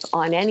life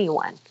on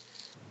anyone.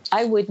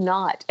 I would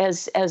not.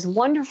 As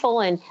wonderful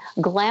and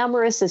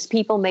glamorous as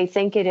people may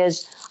think it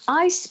is,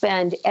 I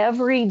spend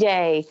every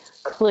day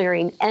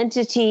clearing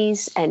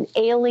entities and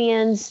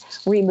aliens,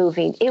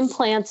 removing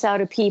implants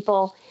out of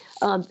people,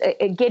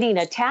 getting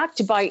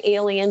attacked by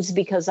aliens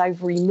because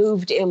I've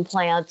removed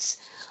implants,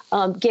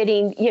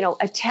 getting,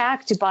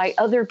 attacked by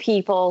other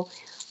people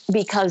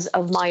because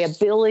of my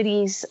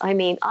abilities. I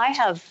mean,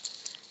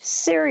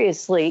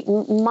 seriously,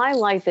 my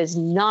life is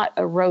not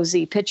a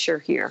rosy picture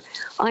here.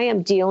 I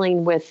am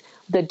dealing with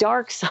the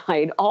dark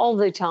side all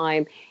the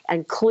time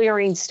and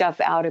clearing stuff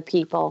out of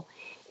people.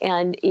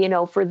 And,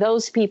 for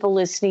those people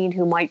listening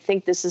who might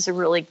think this is a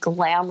really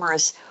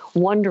glamorous,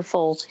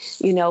 wonderful,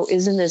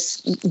 isn't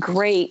this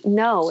great?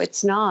 No,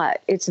 it's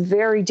not. It's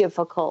very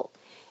difficult.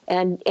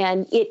 And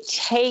it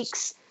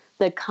takes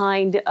the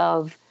kind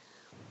of,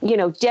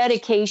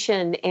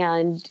 dedication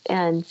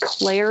and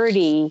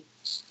clarity,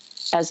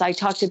 as I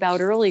talked about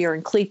earlier,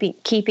 and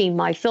keeping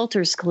my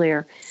filters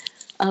clear,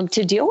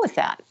 to deal with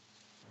that.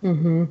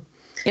 Mm-hmm.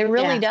 It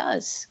really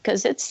does,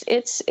 because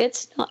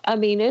it's not. I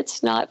mean,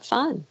 it's not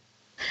fun.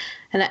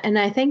 And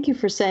I thank you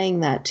for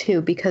saying that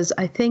too, because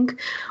I think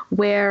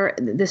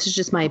this is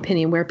just my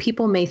opinion, where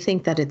people may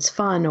think that it's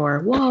fun or,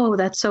 whoa,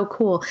 that's so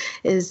cool,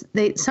 is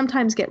they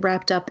sometimes get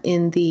wrapped up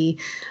in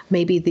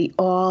maybe the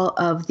awe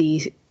of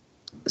the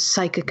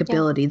psychic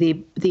ability,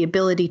 the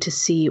ability to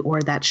see,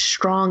 or that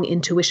strong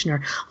intuition,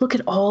 or look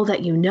at all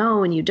that you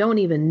know and you don't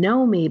even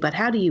know me, but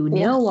how do you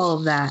know all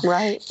of that?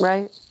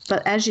 Right.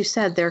 But as you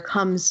said, there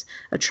comes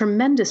a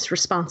tremendous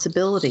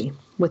responsibility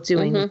with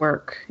doing the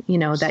work,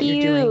 that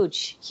you're doing.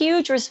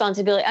 Huge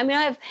responsibility. I mean,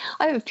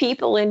 I have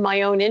people in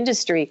my own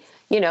industry,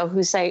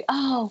 who say,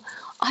 oh,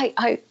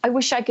 I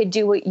wish I could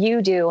do what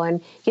you do.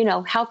 And,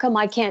 how come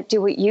I can't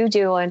do what you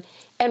do?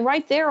 And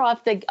right there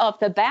off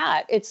the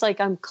bat, it's like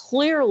I'm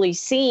clearly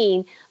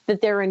seeing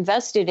that they're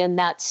invested in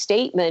that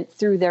statement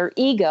through their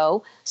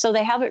ego. So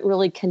they haven't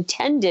really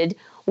contended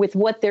with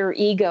what their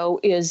ego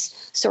is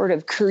sort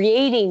of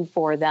creating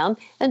for them.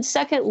 And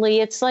secondly,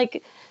 it's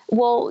like,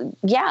 well,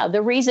 yeah,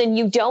 the reason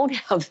you don't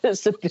have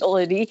this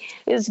ability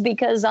is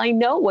because I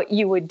know what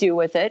you would do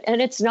with it,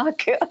 and it's not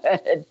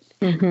good.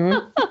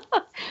 Mm-hmm.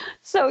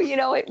 So,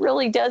 it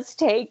really does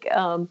take,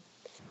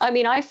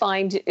 I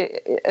find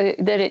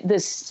that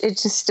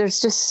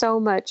there's just so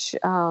much,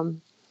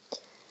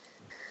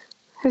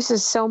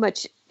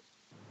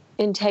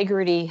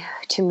 integrity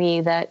to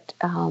me that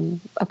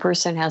a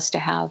person has to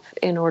have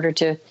in order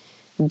to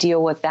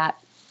deal with that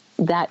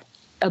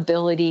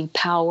ability,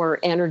 power,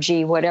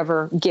 energy,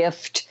 whatever,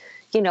 gift,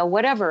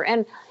 whatever.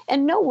 And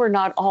no, we're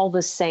not all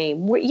the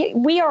same.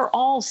 We are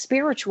all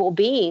spiritual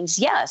beings.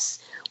 Yes.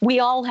 We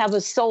all have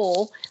a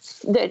soul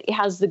that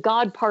has the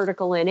God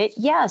particle in it.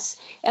 Yes.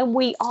 And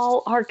we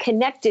all are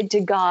connected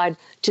to God,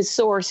 to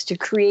source, to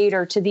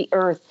creator, to the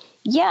earth.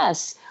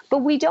 Yes.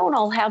 But we don't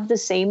all have the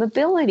same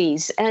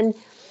abilities. And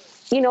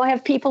I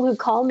have people who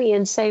call me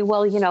and say,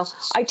 well,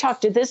 I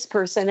talked to this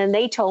person and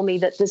they told me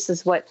that this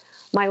is what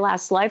my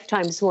last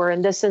lifetimes were,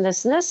 and this and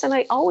this and this. And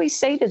I always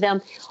say to them,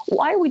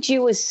 why would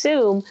you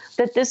assume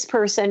that this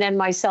person and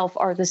myself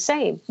are the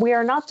same? We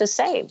are not the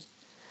same.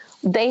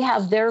 They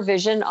have their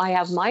vision. I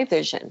have my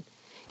vision.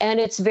 And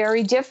it's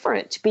very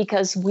different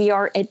because we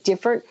are at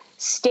different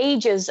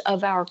stages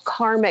of our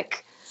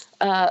karmic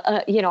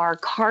our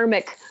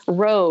karmic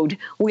road.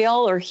 We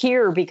all are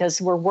here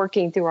because we're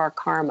working through our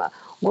karma.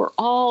 We're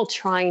all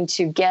trying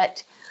to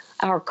get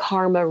our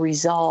karma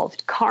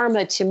resolved.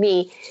 Karma, to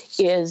me,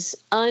 is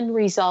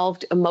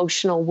unresolved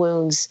emotional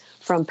wounds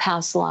from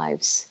past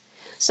lives.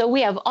 So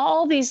we have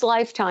all these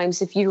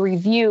lifetimes, if you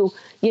review,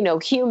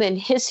 human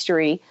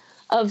history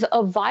of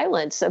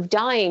violence, of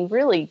dying,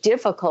 really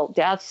difficult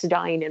deaths,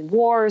 dying in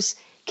wars,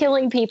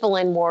 killing people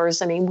in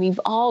wars. I mean, we've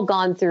all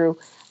gone through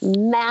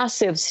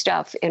massive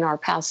stuff in our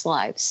past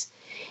lives.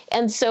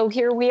 And so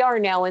here we are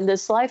now in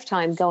this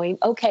lifetime going,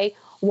 okay,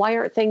 why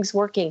aren't things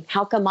working?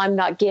 How come I'm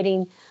not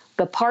getting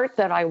the part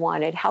that I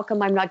wanted? How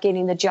come I'm not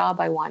getting the job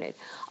I wanted?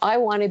 I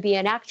want to be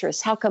an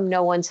actress. How come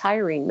no one's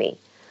hiring me?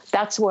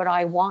 That's what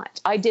I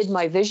want. I did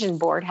my vision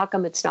board. How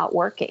come it's not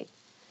working?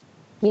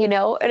 And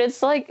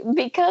it's like,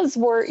 because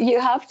you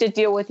have to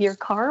deal with your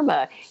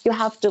karma. You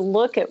have to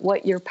look at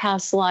what your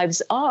past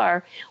lives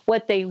are,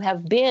 what they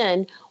have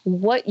been,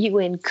 what you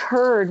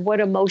incurred,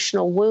 what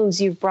emotional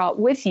wounds you've brought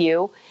with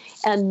you.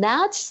 And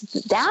that's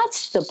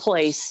the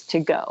place to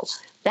go.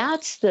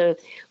 That's the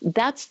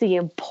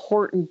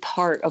important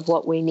part of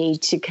what we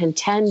need to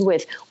contend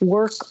with,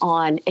 work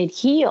on, and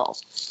heal.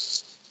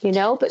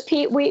 But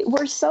Pete,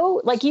 we're so,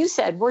 like you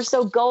said, we're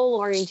so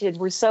goal-oriented,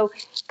 we're so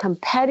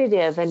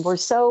competitive, and we're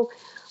so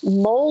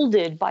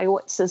molded by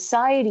what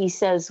society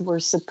says we're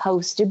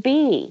supposed to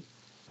be.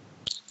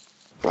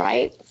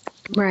 Right?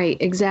 Right,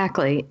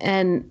 exactly.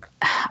 And,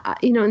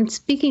 and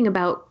speaking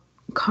about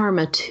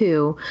karma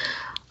too,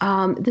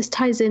 this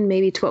ties in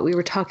maybe to what we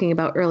were talking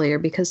about earlier,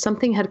 because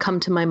something had come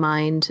to my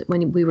mind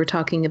when we were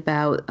talking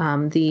about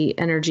the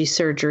energy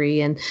surgery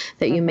and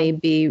that you may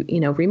be,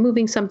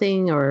 removing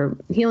something or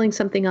healing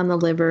something on the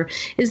liver.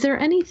 Is there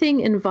anything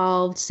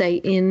involved, say,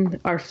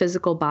 in our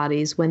physical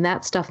bodies when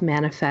that stuff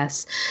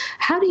manifests?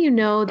 How do you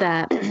know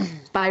that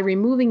by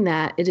removing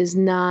that, it is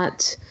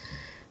not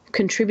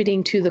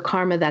contributing to the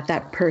karma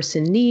that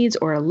person needs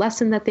or a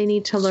lesson that they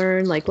need to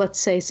learn? Like, let's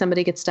say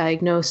somebody gets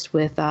diagnosed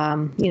with,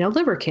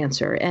 liver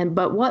cancer.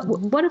 But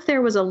what if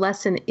there was a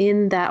lesson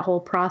in that whole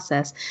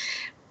process?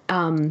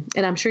 And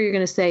I'm sure you're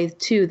going to say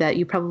too, that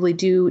you probably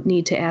do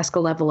need to ask a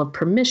level of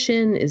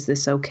permission. Is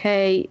this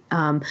okay,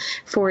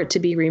 for it to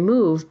be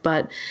removed?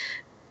 But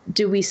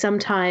do we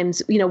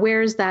sometimes,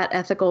 where's that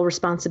ethical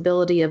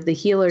responsibility of the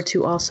healer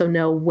to also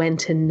know when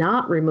to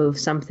not remove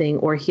something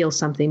or heal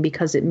something,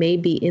 because it may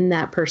be in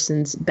that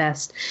person's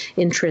best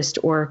interest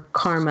or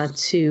karma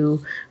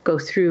to go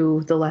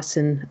through the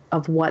lesson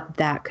of what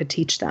that could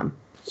teach them?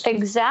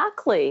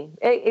 Exactly.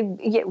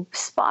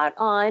 Spot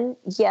on.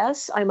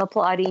 Yes, I'm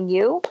applauding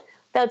you.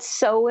 That's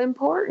so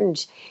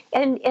important.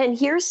 And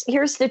here's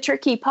the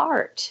tricky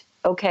part,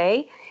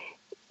 okay?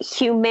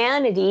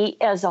 Humanity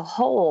as a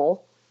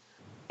whole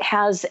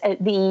has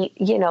the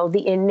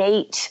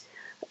innate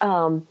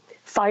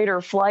fight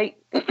or flight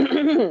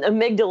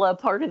amygdala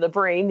part of the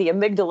brain, the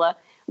amygdala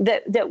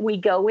that we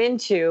go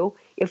into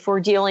if we're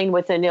dealing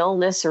with an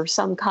illness or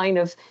some kind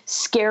of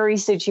scary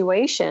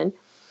situation.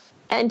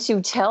 And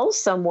to tell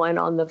someone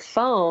on the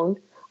phone,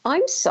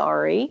 I'm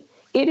sorry,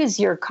 it is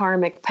your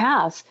karmic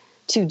path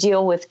to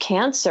deal with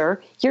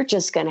cancer. You're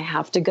just going to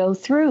have to go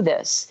through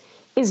this,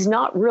 is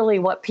not really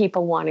what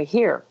people want to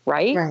hear,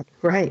 right?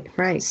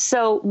 Right.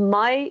 So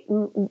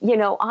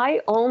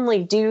I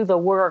only do the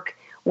work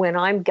when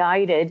I'm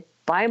guided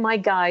by my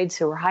guides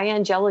who are high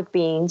angelic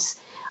beings.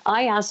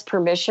 I ask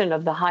permission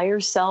of the higher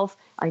self.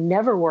 I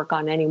never work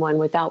on anyone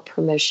without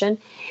permission.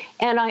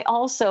 And I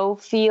also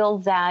feel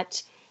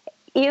that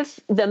if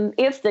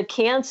the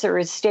cancer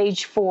is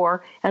stage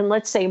 4, and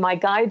let's say my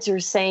guides are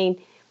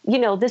saying,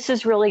 this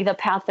is really the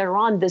path they're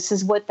on, this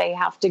is what they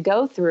have to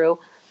go through,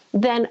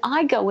 then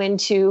I go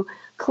into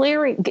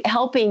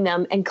helping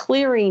them and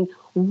clearing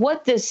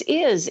what this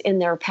is in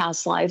their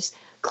past lives,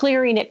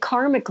 clearing it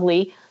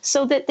karmically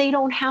so that they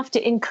don't have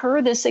to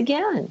incur this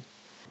again.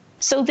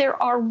 So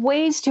there are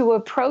ways to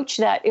approach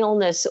that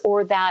illness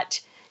or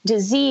that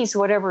disease,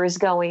 whatever is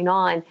going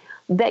on,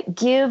 that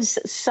gives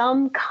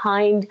some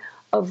kind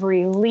of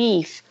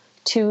relief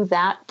to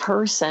that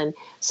person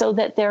so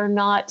that they're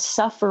not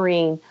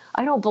suffering.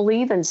 I don't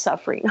believe in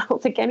suffering. I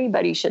don't think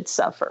anybody should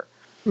suffer.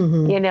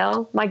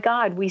 Mm-hmm. My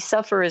God, we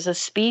suffer as a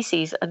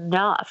species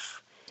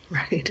enough.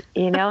 Right.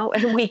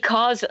 And we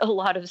cause a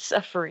lot of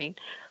suffering.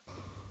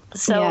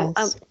 So,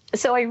 yes.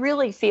 So I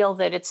really feel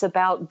that it's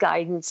about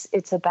guidance.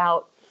 It's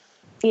about,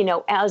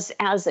 as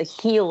a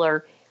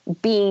healer,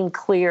 being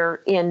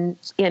clear in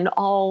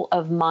all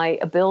of my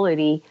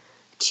ability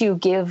to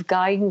give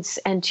guidance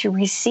and to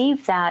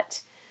receive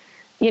that,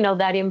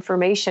 that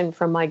information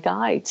from my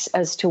guides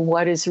as to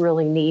what is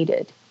really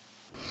needed.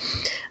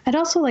 I'd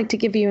also like to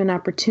give you an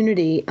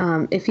opportunity,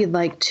 if you'd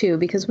like to,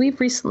 because we've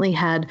recently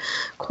had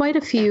quite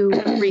a few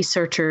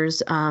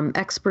researchers,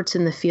 experts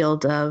in the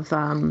field of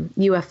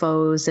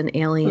UFOs and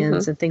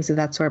aliens and things of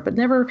that sort, but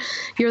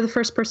you're the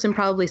first person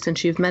probably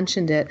since you've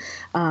mentioned it,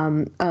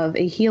 of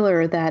a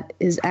healer that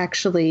is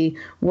actually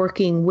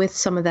working with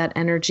some of that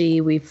energy.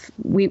 We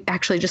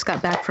actually just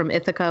got back from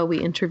Ithaca. We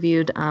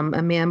interviewed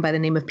a man by the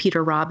name of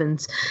Peter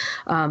Robbins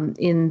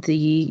in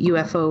the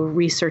UFO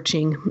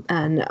researching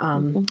and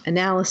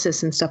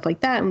analysis and stuff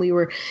like that.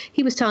 And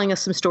he was telling us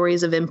some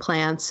stories of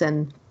implants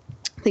and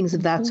things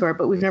of that sort,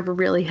 but we've never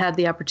really had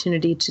the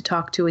opportunity to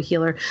talk to a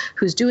healer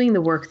who's doing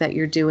the work that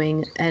you're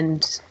doing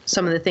and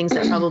some of the things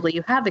that probably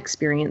you have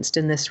experienced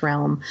in this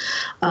realm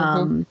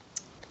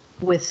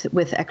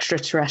with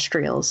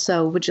extraterrestrials.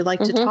 So would you like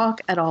to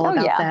talk at all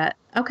about that?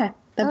 Okay,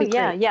 that'd be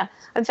great. Yeah.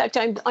 In fact,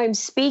 I'm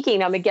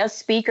speaking. I'm a guest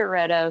speaker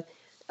at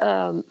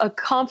a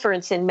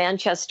conference in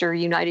Manchester,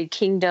 United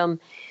Kingdom,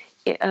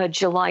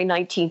 July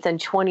 19th and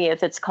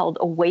 20th. It's called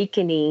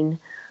Awakening.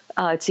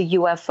 It's a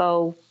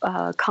UFO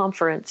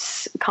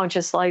conference,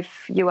 conscious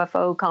life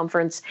UFO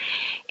conference,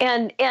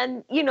 and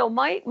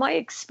my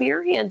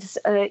experience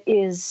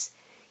is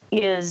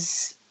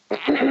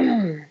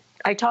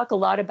I talk a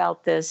lot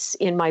about this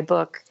in my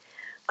book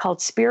called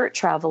Spirit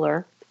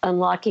Traveler: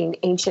 Unlocking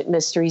Ancient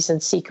Mysteries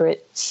and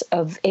Secrets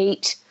of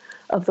 8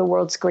 of the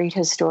world's great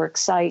historic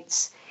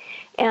sites.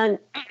 And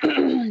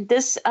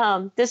this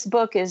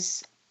book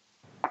is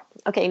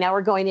okay. Now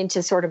we're going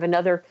into sort of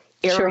another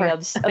area of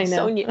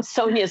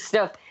Sonja's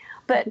stuff,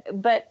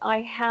 but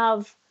I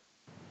have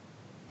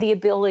the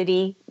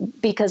ability,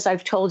 because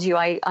I've told you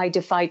I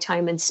defy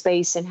time and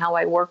space and how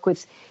I work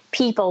with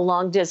people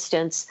long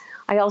distance.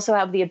 I also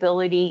have the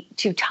ability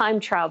to time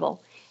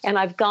travel, and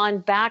I've gone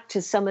back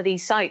to some of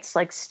these sites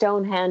like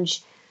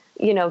Stonehenge,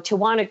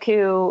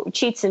 Tiwanaku,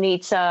 Chichen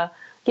Itza,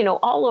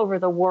 all over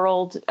the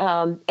world,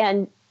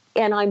 and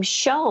I'm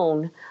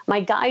shown.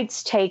 My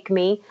guides take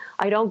me.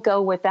 I don't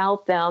go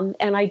without them,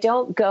 and I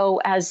don't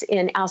go as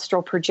in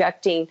astral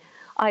projecting.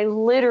 I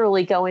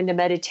literally go into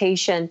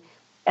meditation,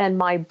 and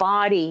my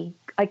body,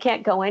 I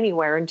can't go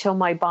anywhere until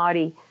my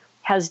body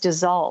has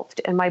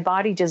dissolved, and my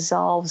body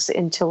dissolves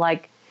into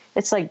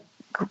it's like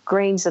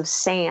grains of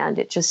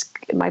sand.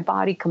 My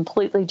body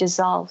completely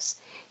dissolves,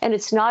 and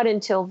it's not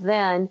until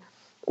then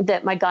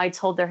that my guides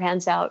hold their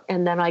hands out,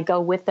 and then I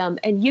go with them,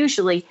 and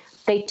usually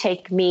they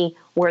take me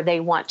where they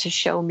want to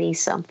show me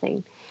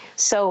something.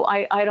 So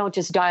I don't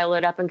just dial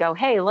it up and go,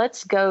 hey,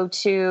 let's go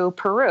to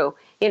Peru.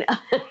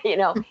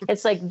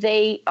 It's like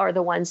they are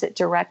the ones that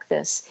direct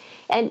this.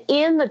 And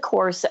in the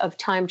course of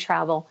time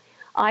travel,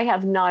 I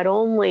have not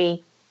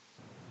only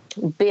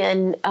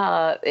been,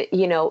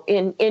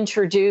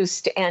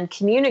 introduced and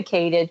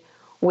communicated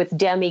with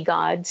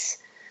demigods,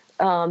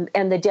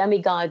 and the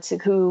demigods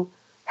who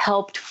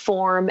helped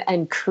form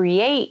and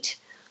create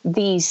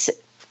these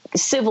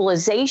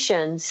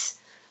civilizations,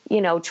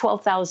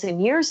 12,000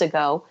 years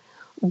ago.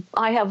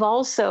 I have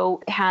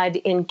also had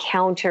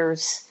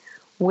encounters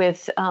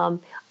with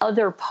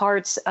other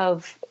parts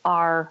of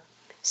our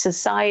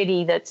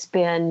society that's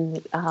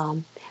been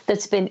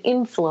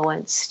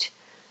influenced.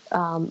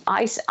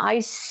 I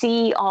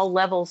see all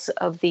levels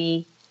of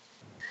the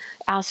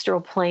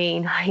astral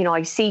plane.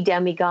 I see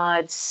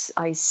demigods.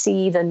 I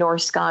see the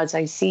Norse gods.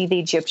 I see the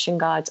Egyptian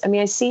gods.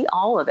 I see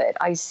all of it.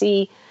 I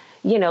see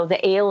the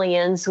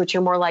aliens, which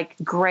are more like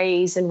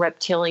grays and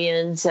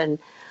reptilians, and,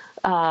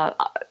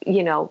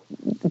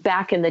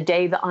 back in the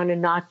day, the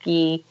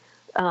Anunnaki,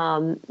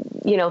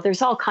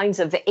 there's all kinds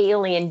of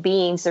alien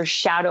beings. There's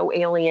shadow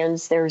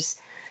aliens. There's,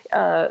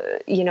 what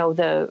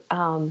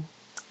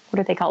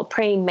are they called?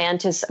 Praying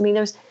mantis.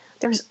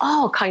 There's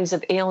all kinds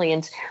of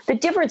aliens. The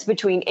difference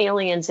between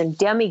aliens and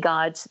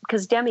demigods,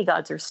 because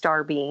demigods are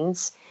star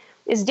beings,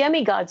 is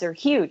demigods are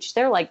huge.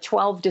 They're like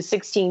 12 to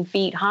 16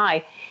 feet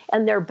high,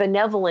 and they're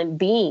benevolent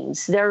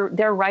beings. They're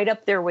right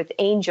up there with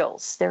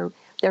angels. They're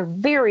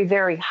very,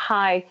 very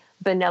high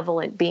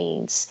benevolent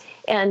beings,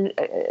 and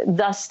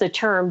thus the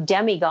term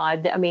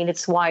demigod.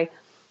 It's why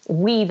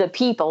we, the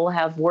people,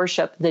 have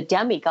worshipped the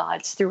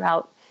demigods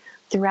throughout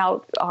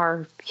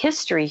our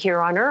history here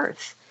on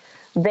Earth.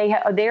 They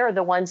are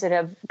the ones that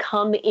have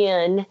come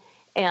in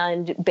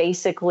and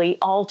basically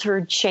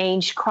altered,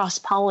 changed,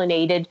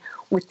 cross-pollinated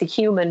with the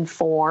human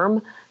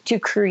form to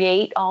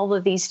create all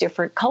of these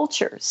different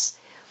cultures.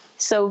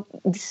 So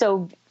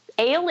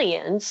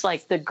aliens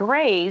like the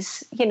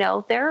Greys,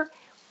 they're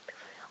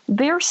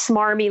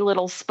smarmy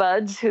little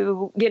spuds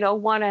who,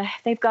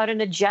 they've got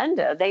an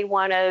agenda. They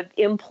want to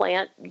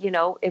implant,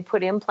 and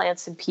put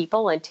implants in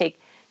people and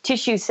take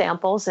tissue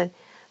samples and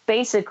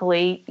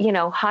basically,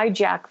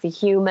 hijack the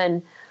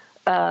human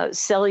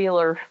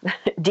cellular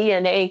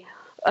DNA,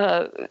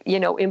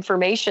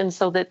 information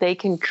so that they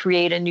can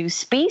create a new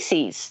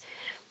species.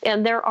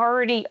 And there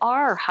already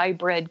are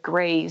hybrid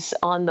Greys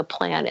on the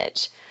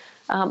planet.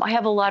 I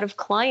have a lot of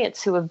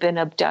clients who have been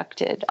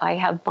abducted. I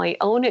have my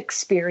own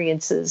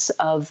experiences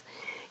of,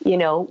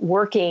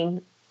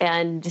 working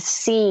and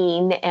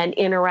seeing and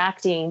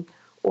interacting,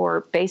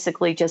 or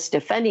basically just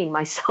defending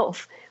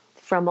myself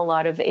from a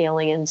lot of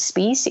alien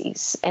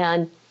species.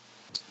 And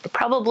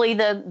probably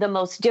the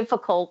most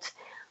difficult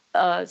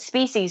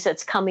species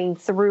that's coming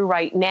through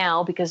right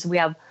now, because we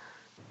have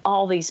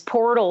all these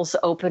portals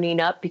opening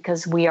up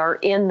because we are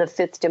in the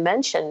 5th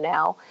dimension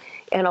now,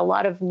 and a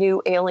lot of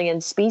new alien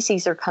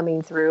species are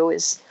coming through,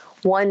 is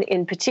one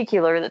in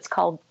particular that's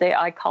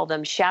I call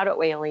them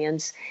shadow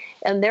aliens,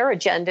 and their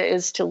agenda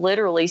is to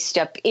literally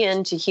step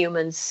into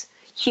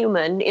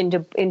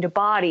into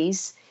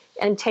bodies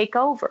and take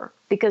over,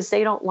 because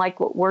they don't like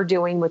what we're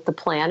doing with the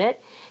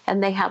planet,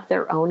 and they have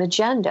their own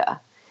agenda.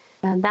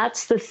 And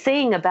that's the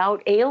thing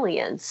about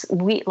aliens.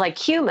 We, like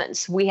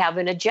humans, we have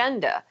an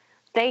agenda.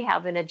 They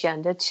have an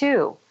agenda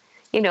too.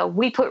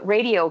 We put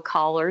radio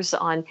collars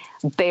on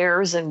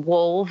bears and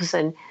wolves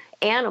and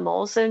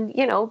animals, and,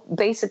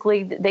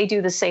 basically they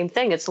do the same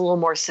thing. It's a little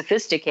more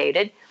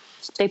sophisticated.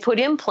 They put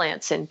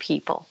implants in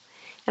people.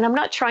 And I'm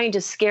not trying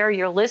to scare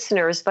your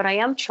listeners, but I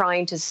am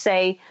trying to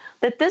say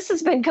that this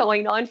has been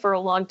going on for a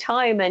long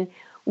time. And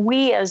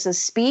we as a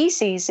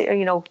species,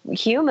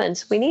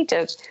 humans, we need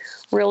to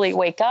really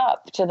wake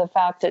up to the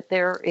fact that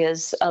there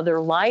is other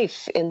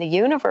life in the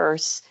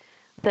universe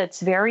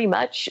that's very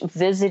much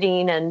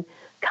visiting and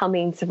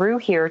coming through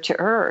here to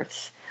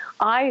Earth.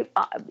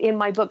 In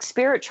my book,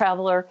 Spirit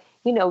Traveler,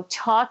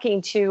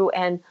 talking to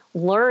and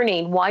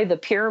learning why the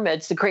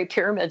Great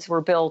Pyramids were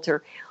built,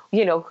 or,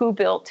 who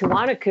built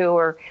Tiwanaku,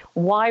 or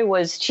why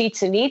was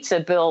Chichen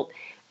Itza built,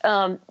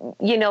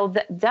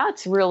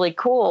 that's really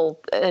cool.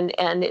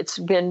 And it's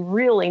been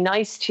really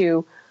nice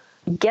to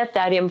get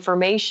that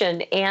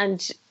information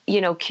and,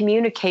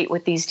 communicate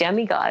with these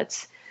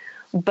demigods.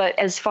 But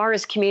as far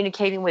as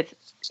communicating with,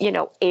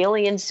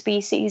 alien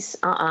species,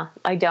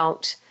 I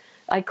don't.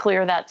 I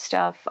clear that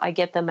stuff. I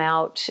get them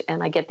out,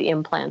 and I get the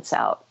implants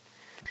out.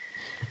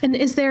 And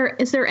is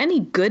there any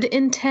good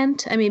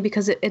intent? I mean,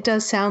 because it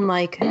does sound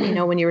like,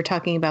 when you were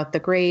talking about the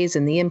grays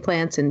and the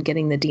implants and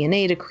getting the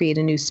DNA to create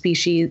a new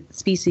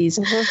species,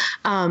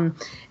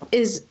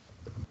 is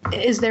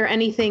there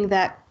anything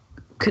that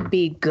could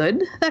be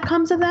good that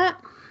comes of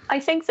that? I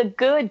think the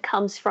good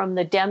comes from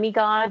the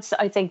demigods.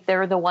 I think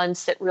they're the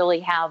ones that really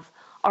have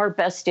our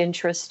best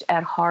interest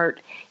at heart,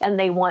 and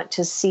they want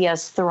to see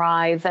us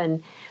thrive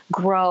and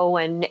grow.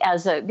 And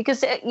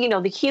because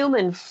the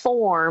human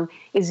form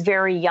is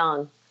very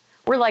young.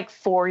 We're like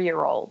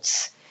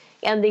 4-year-olds.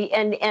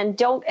 And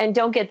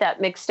don't get that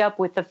mixed up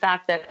with the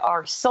fact that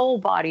our soul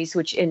bodies,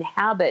 which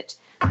inhabit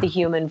the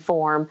human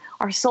form,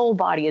 our soul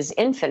body is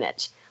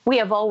infinite. We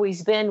have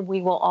always been,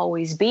 we will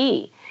always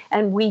be.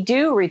 And we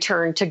do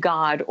return to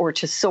God or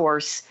to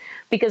Source,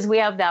 because we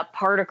have that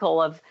particle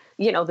of,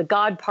 the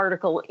God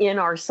particle in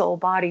our soul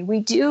body. We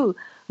do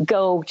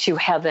go to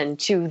heaven,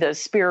 to the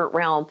spirit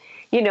realm.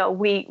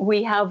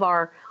 We have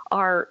our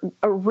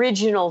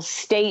original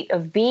state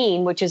of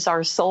being, which is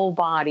our soul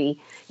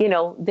body.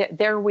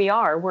 There we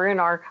are. We're in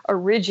our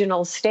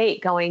original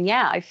state going,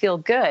 yeah, I feel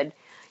good.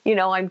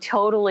 I'm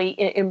totally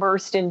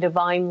immersed in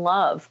divine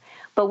love.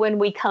 But when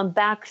we come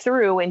back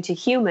through into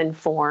human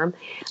form,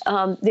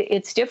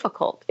 it's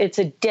difficult. It's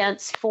a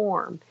dense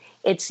form.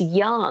 It's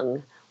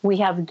young.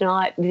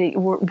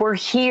 We're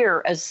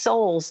here as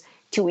souls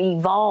to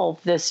evolve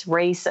this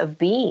race of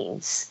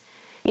beings.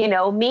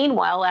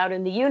 Meanwhile, out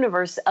in the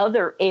universe,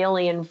 other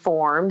alien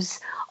forms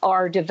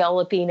are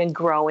developing and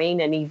growing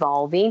and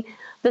evolving.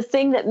 The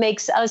thing that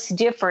makes us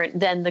different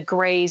than the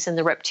grays and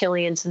the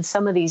reptilians and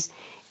some of these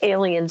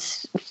alien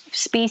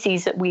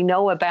species that we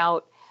know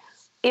about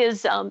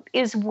is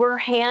we're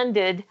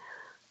handed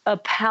a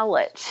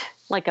palette,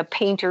 like a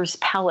painter's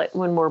palette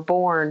when we're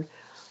born,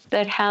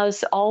 that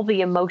has all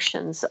the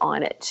emotions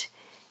on it.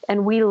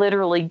 And we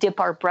literally dip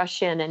our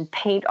brush in and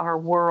paint our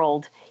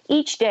world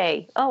each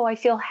day. Oh, I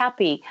feel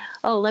happy.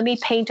 Oh, let me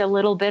paint a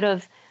little bit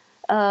of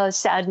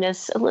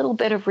sadness, a little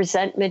bit of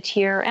resentment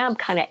here. I'm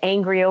kind of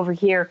angry over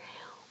here.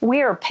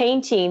 We are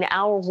painting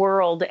our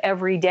world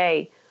every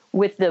day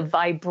with the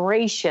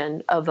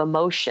vibration of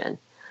emotion.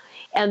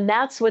 And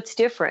that's what's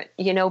different.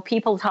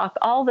 People talk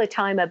all the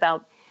time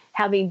about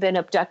having been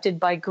abducted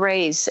by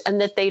grays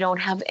and that they don't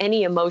have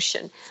any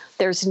emotion.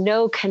 There's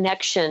no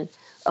connection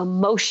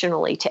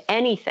emotionally to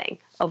anything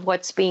of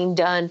what's being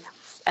done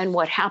and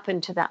what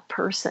happened to that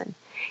person.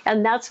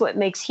 And that's what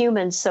makes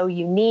humans so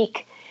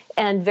unique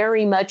and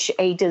very much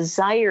a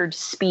desired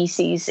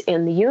species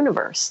in the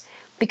universe,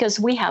 because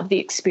we have the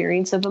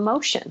experience of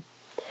emotion.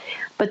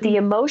 But the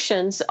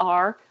emotions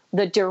are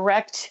the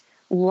direct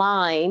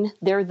line.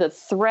 They're the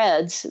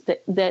threads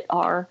that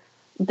are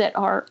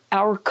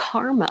our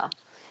karma.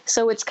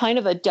 So it's kind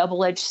of a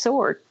double-edged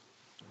sword.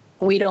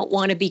 We don't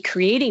want to be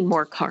creating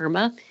more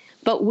karma,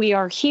 but we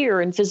are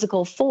here in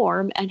physical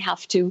form and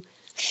have to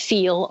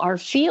feel our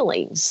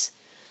feelings.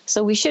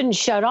 So we shouldn't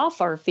shut off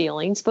our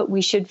feelings, but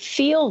we should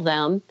feel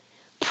them,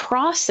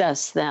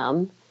 process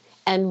them,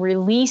 and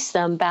release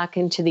them back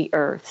into the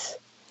earth.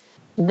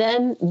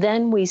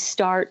 Then we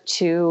start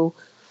to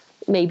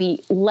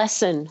maybe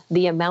lessen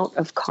the amount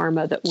of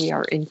karma that we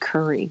are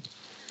incurring.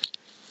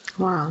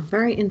 Wow,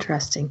 very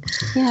interesting.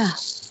 Yeah.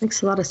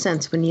 Makes a lot of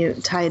sense when you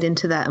tie it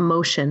into that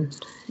emotion,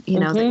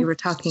 that you were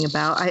talking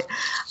about.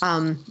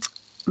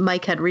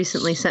 Mike had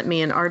recently sent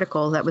me an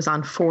article that was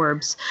on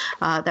Forbes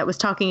that was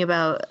talking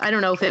about, I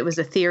don't know if it was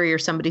a theory or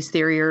somebody's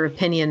theory or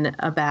opinion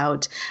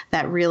about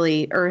that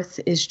really Earth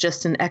is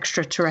just an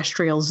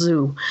extraterrestrial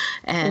zoo,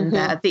 and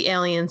that the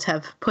aliens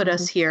have put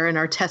us here and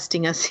are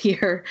testing us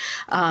here.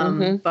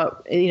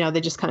 But,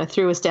 they just kind of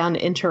threw us down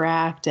to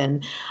interact.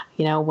 And,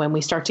 when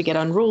we start to get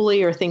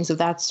unruly or things of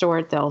that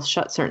sort, they'll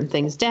shut certain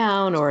things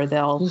down or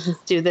they'll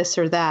do this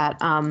or that.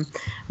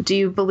 Do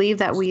you believe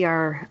that we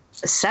are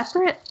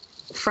separate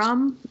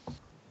from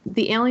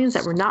the aliens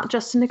that were not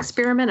just an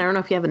experiment? I don't know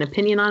if you have an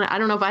opinion on it. I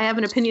don't know if I have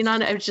an opinion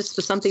on it. It was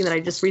just something that I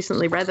just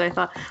recently read that I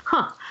thought,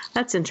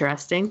 that's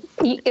interesting.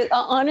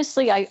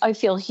 Honestly, I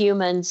feel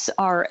humans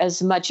are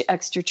as much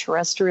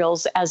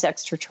extraterrestrials as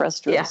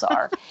extraterrestrials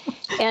are.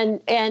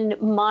 And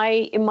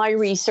my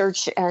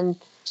research and,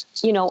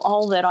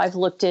 all that I've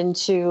looked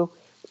into,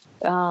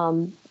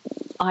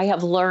 I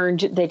have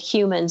learned that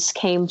humans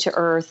came to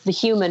Earth, the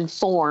human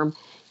form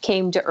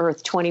came to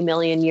Earth 20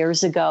 million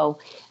years ago.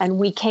 And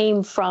we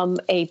came from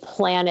a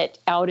planet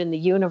out in the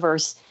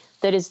universe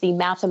that is the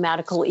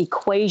mathematical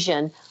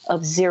equation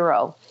of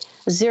zero.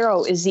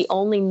 Zero is the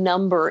only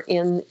number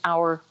in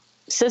our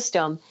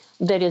system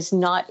that is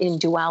not in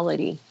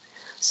duality.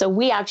 So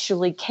we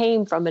actually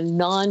came from a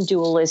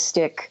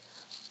non-dualistic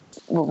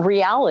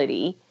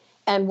reality,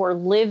 and we're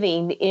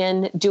living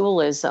in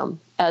dualism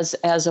as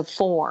a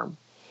form.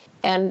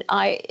 And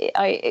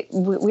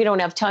we don't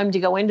have time to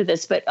go into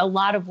this, but a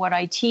lot of what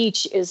I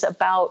teach is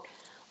about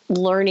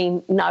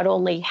learning not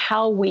only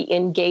how we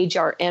engage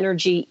our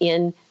energy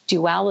in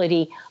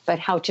duality, but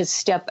how to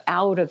step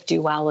out of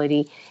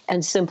duality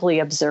and simply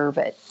observe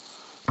it.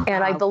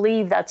 And I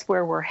believe that's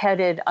where we're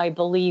headed. I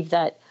believe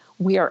that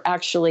we are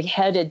actually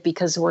headed,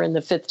 because we're in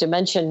the fifth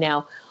dimension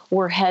now,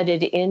 we're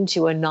headed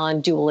into a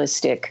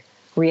non-dualistic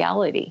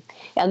reality.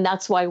 And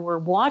that's why we're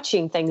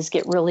watching things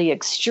get really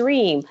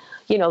extreme.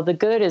 The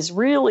good is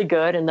really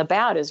good and the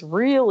bad is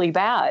really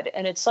bad.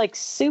 And it's like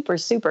super,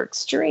 super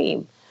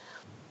extreme.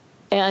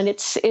 And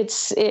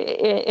it's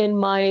in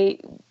my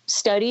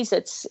studies,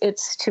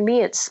 it's to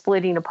me, it's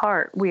splitting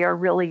apart. We are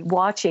really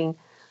watching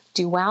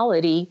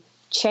duality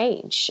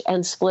change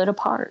and split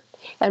apart.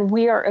 And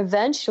we are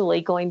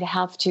eventually going to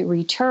have to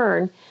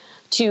return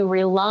to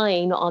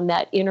relying on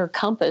that inner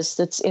compass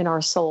that's in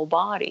our soul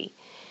body.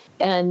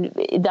 And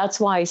that's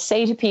why I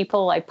say to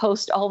people, I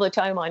post all the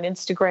time on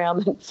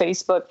Instagram and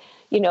Facebook,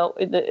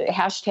 the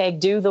hashtag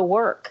do the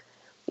work.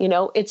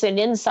 It's an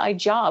inside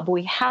job.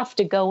 We have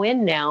to go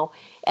in now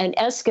and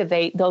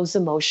excavate those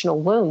emotional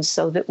wounds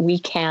so that we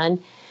can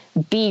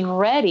be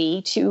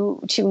ready to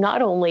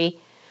not only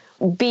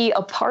be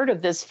a part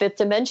of this fifth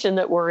dimension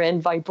that we're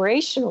in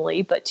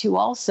vibrationally, but to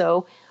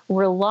also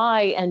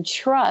rely and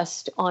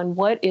trust on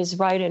what is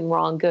right and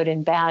wrong, good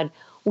and bad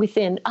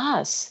within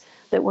us,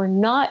 that we're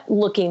not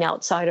looking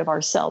outside of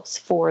ourselves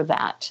for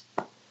that.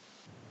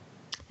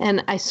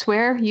 And I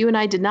swear you and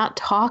I did not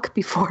talk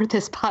before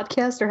this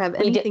podcast or have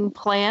anything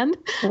planned.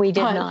 We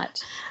did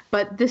not.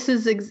 But this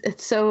is,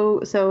 it's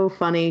so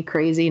funny,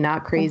 crazy,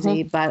 not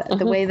crazy. But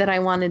the way that I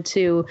wanted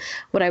to,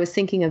 what I was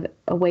thinking of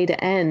a way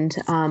to end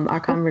our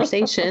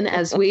conversation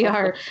as we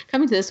are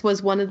coming to this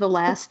was one of the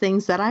last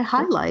things that I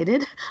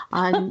highlighted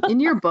in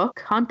your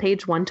book on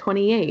page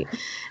 128.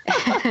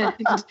 And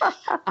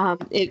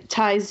it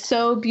ties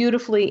so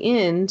beautifully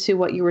into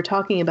what you were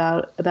talking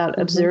about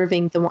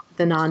observing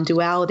the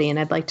non-duality. And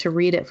I'd like to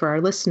read it for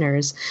our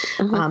listeners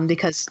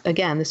because,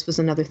 again, this was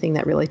another thing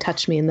that really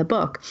touched me in the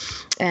book.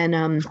 And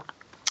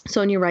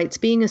Sonja writes,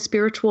 being a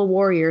spiritual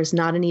warrior is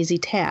not an easy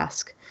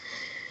task.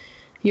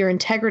 Your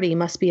integrity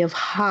must be of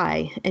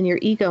high, and your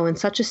ego in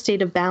such a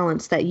state of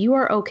balance that you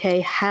are okay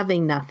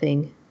having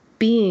nothing,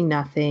 being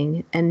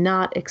nothing, and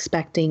not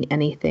expecting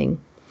anything.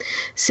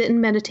 Sit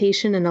in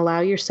meditation and allow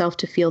yourself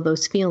to feel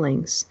those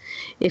feelings.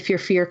 If your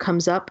fear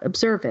comes up,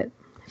 observe it.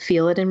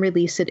 Feel it and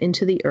release it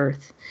into the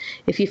earth.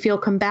 If you feel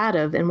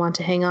combative and want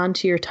to hang on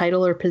to your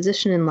title or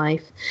position in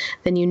life,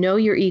 then you know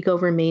your ego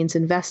remains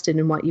invested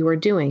in what you are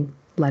doing.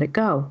 Let it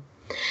go.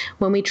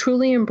 When we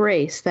truly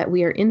embrace that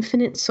we are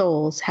infinite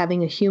souls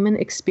having a human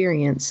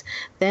experience,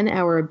 then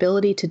our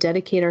ability to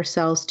dedicate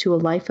ourselves to a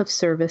life of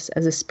service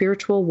as a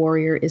spiritual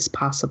warrior is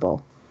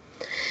possible.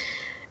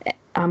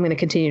 I'm going to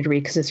continue to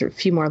read because there's a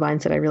few more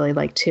lines that I really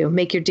like too.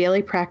 Make your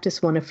daily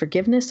practice one of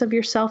forgiveness of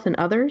yourself and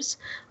others.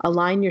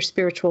 Align your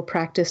spiritual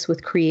practice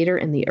with Creator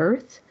and the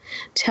earth.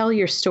 Tell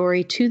your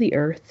story to the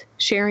earth,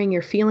 sharing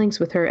your feelings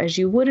with her as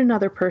you would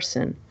another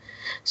person.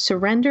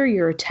 Surrender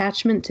your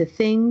attachment to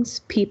things,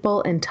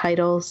 people, and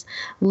titles.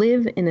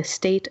 Live in a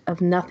state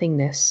of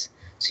nothingness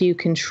so you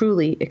can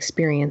truly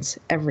experience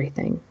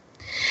everything.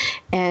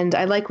 And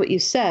I like what you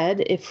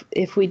said.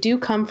 If we do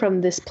come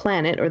from this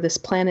planet or this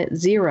planet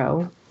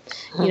zero,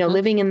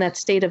 living in that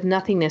state of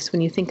nothingness,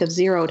 when you think of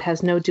zero, it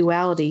has no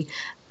duality.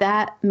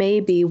 That may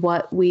be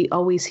what we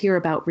always hear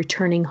about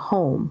returning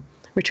home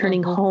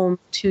home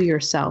to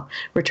yourself,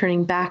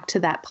 returning back to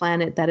that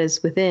planet that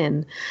is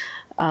within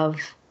of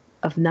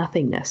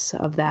nothingness,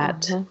 of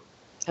that,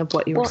 of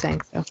what you were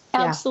saying. So,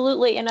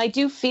 absolutely. And I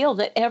do feel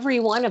that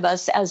every one of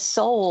us as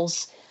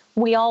souls,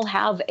 we all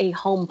have a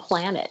home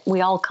planet.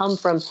 We all come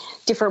from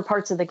different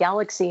parts of the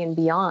galaxy and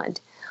beyond.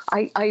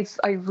 I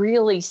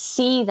really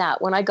see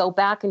that when I go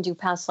back and do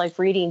past life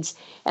readings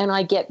and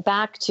I get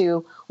back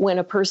to when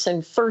a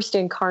person first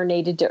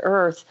incarnated to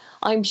Earth,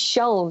 I'm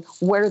shown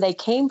where they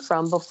came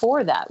from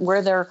before that,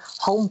 where their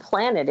home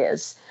planet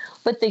is.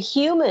 But the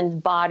human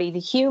body, the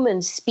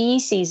human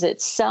species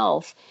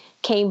itself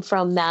came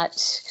from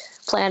that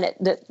planet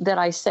that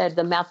I said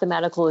the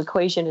mathematical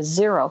equation is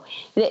zero.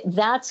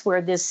 That's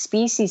where this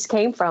species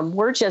came from.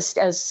 We're just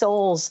as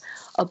souls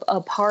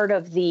a part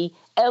of the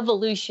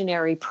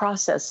evolutionary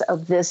process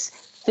of this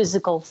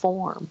physical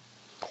form.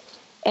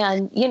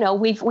 And, you know,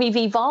 we've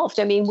evolved.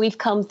 I mean, we've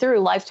come through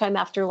lifetime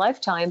after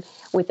lifetime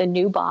with a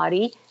new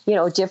body, you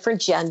know,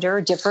 different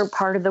gender, different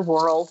part of the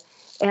world,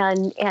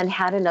 and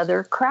had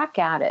another crack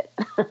at it.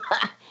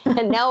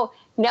 And now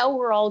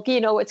we're all, you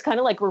know, it's kind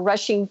of like we're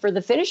rushing for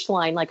the finish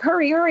line, like,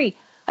 hurry,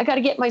 I got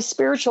to get my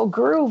spiritual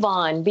groove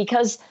on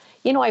because,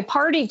 you know, I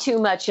partied too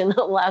much in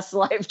the last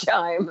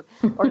lifetime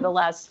or the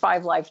last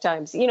 5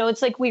 lifetimes. You know,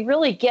 it's like we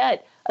really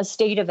get a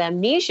state of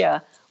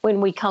amnesia when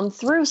we come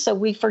through. So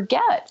we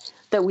forget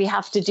that we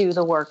have to do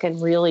the work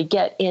and really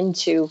get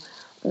into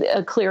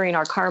clearing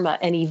our karma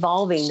and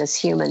evolving this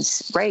human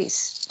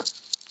race.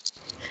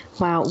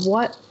 Wow,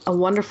 what a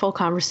wonderful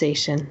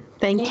conversation.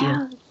 Thank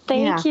you.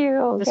 Thank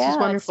you. This is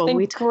wonderful.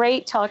 It's been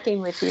great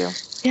talking with you.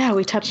 Yeah,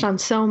 we touched on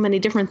so many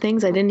different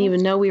things I didn't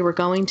even know we were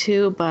going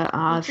to, but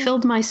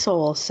filled my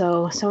soul.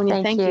 So,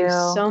 Sonja, thank you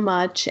so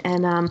much.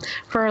 And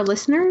for our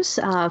listeners,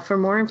 for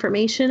more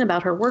information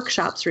about her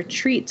workshops,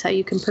 retreats, how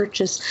you can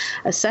purchase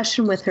a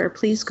session with her,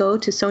 please go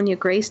to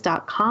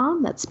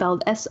sonjagrace.com. That's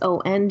spelled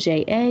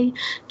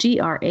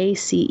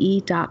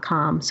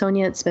SONJAGRACE.com.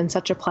 Sonja, it's been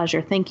such a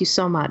pleasure. Thank you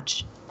so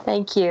much.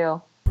 Thank you.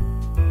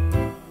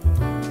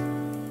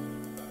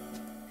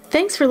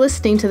 Thanks for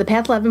listening to the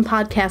Path 11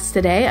 podcast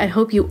today. I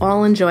hope you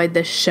all enjoyed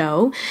this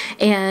show.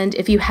 And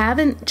if you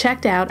haven't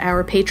checked out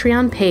our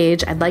Patreon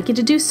page, I'd like you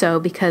to do so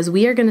because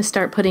we are going to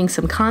start putting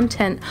some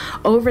content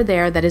over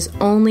there that is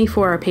only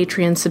for our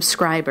Patreon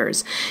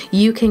subscribers.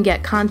 You can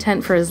get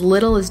content for as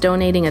little as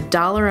donating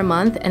 $1 a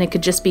month, and it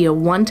could just be a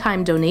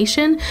one-time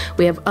donation.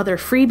 We have other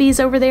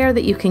freebies over there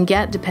that you can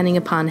get depending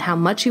upon how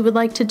much you would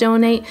like to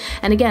donate.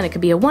 And again, it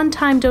could be a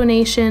one-time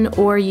donation,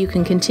 or you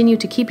can continue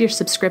to keep your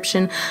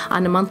subscription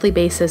on a monthly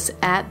basis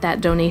at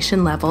that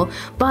donation level.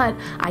 But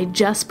I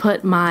just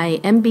put my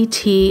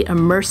MBT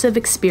immersive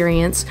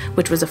experience,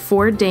 which was a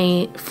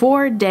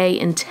 4-day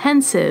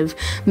intensive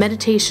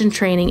meditation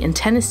training in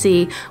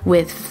Tennessee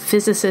with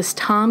physicist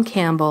Tom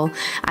Campbell.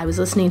 I was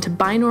listening to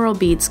binaural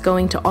beats,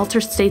 going to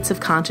altered states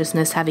of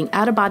consciousness, having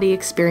out-of-body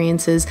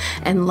experiences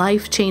and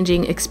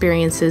life-changing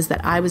experiences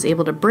that I was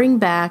able to bring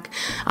back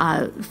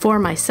for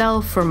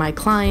myself, for my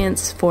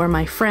clients, for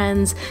my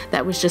friends.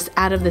 That was just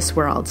out of this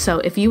world. So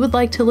if you would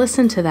like to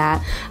listen to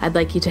that, I'd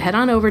like you to head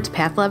on over to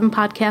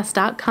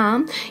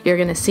path11podcast.com. You're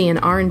going to see an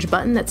orange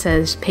button that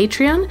says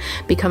Patreon.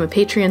 Become a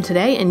Patreon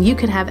today, and you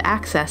can have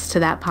access to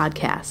that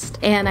podcast.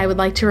 And I would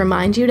like to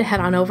remind you to head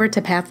on over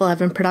to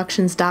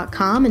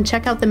path11productions.com and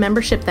check out the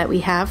membership that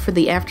we have for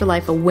the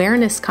Afterlife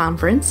Awareness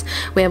Conference.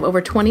 We have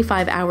over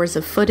 25 hours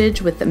of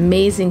footage with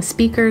amazing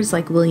speakers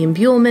like William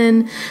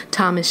Buhlman,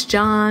 Thomas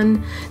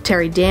John,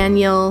 Terry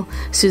Daniel,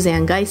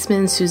 Suzanne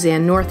Geisman,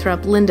 Suzanne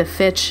Northrup, Linda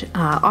Fitch,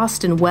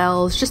 Austin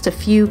Wells, just a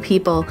few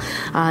people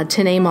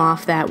to name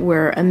off that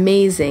were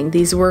amazing.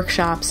 These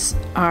workshops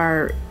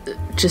are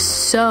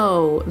just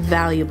so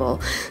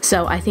valuable.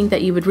 So I think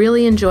that you would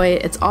really enjoy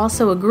it. It's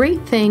also a great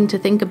thing to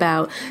think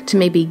about, to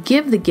maybe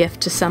give the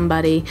gift to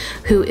somebody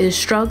who is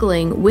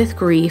struggling with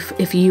grief.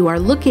 If you are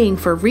looking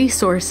for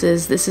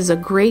resources, this is a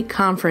great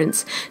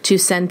conference to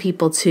send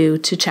people to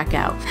check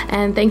out.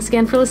 And thanks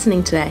again for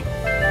listening today.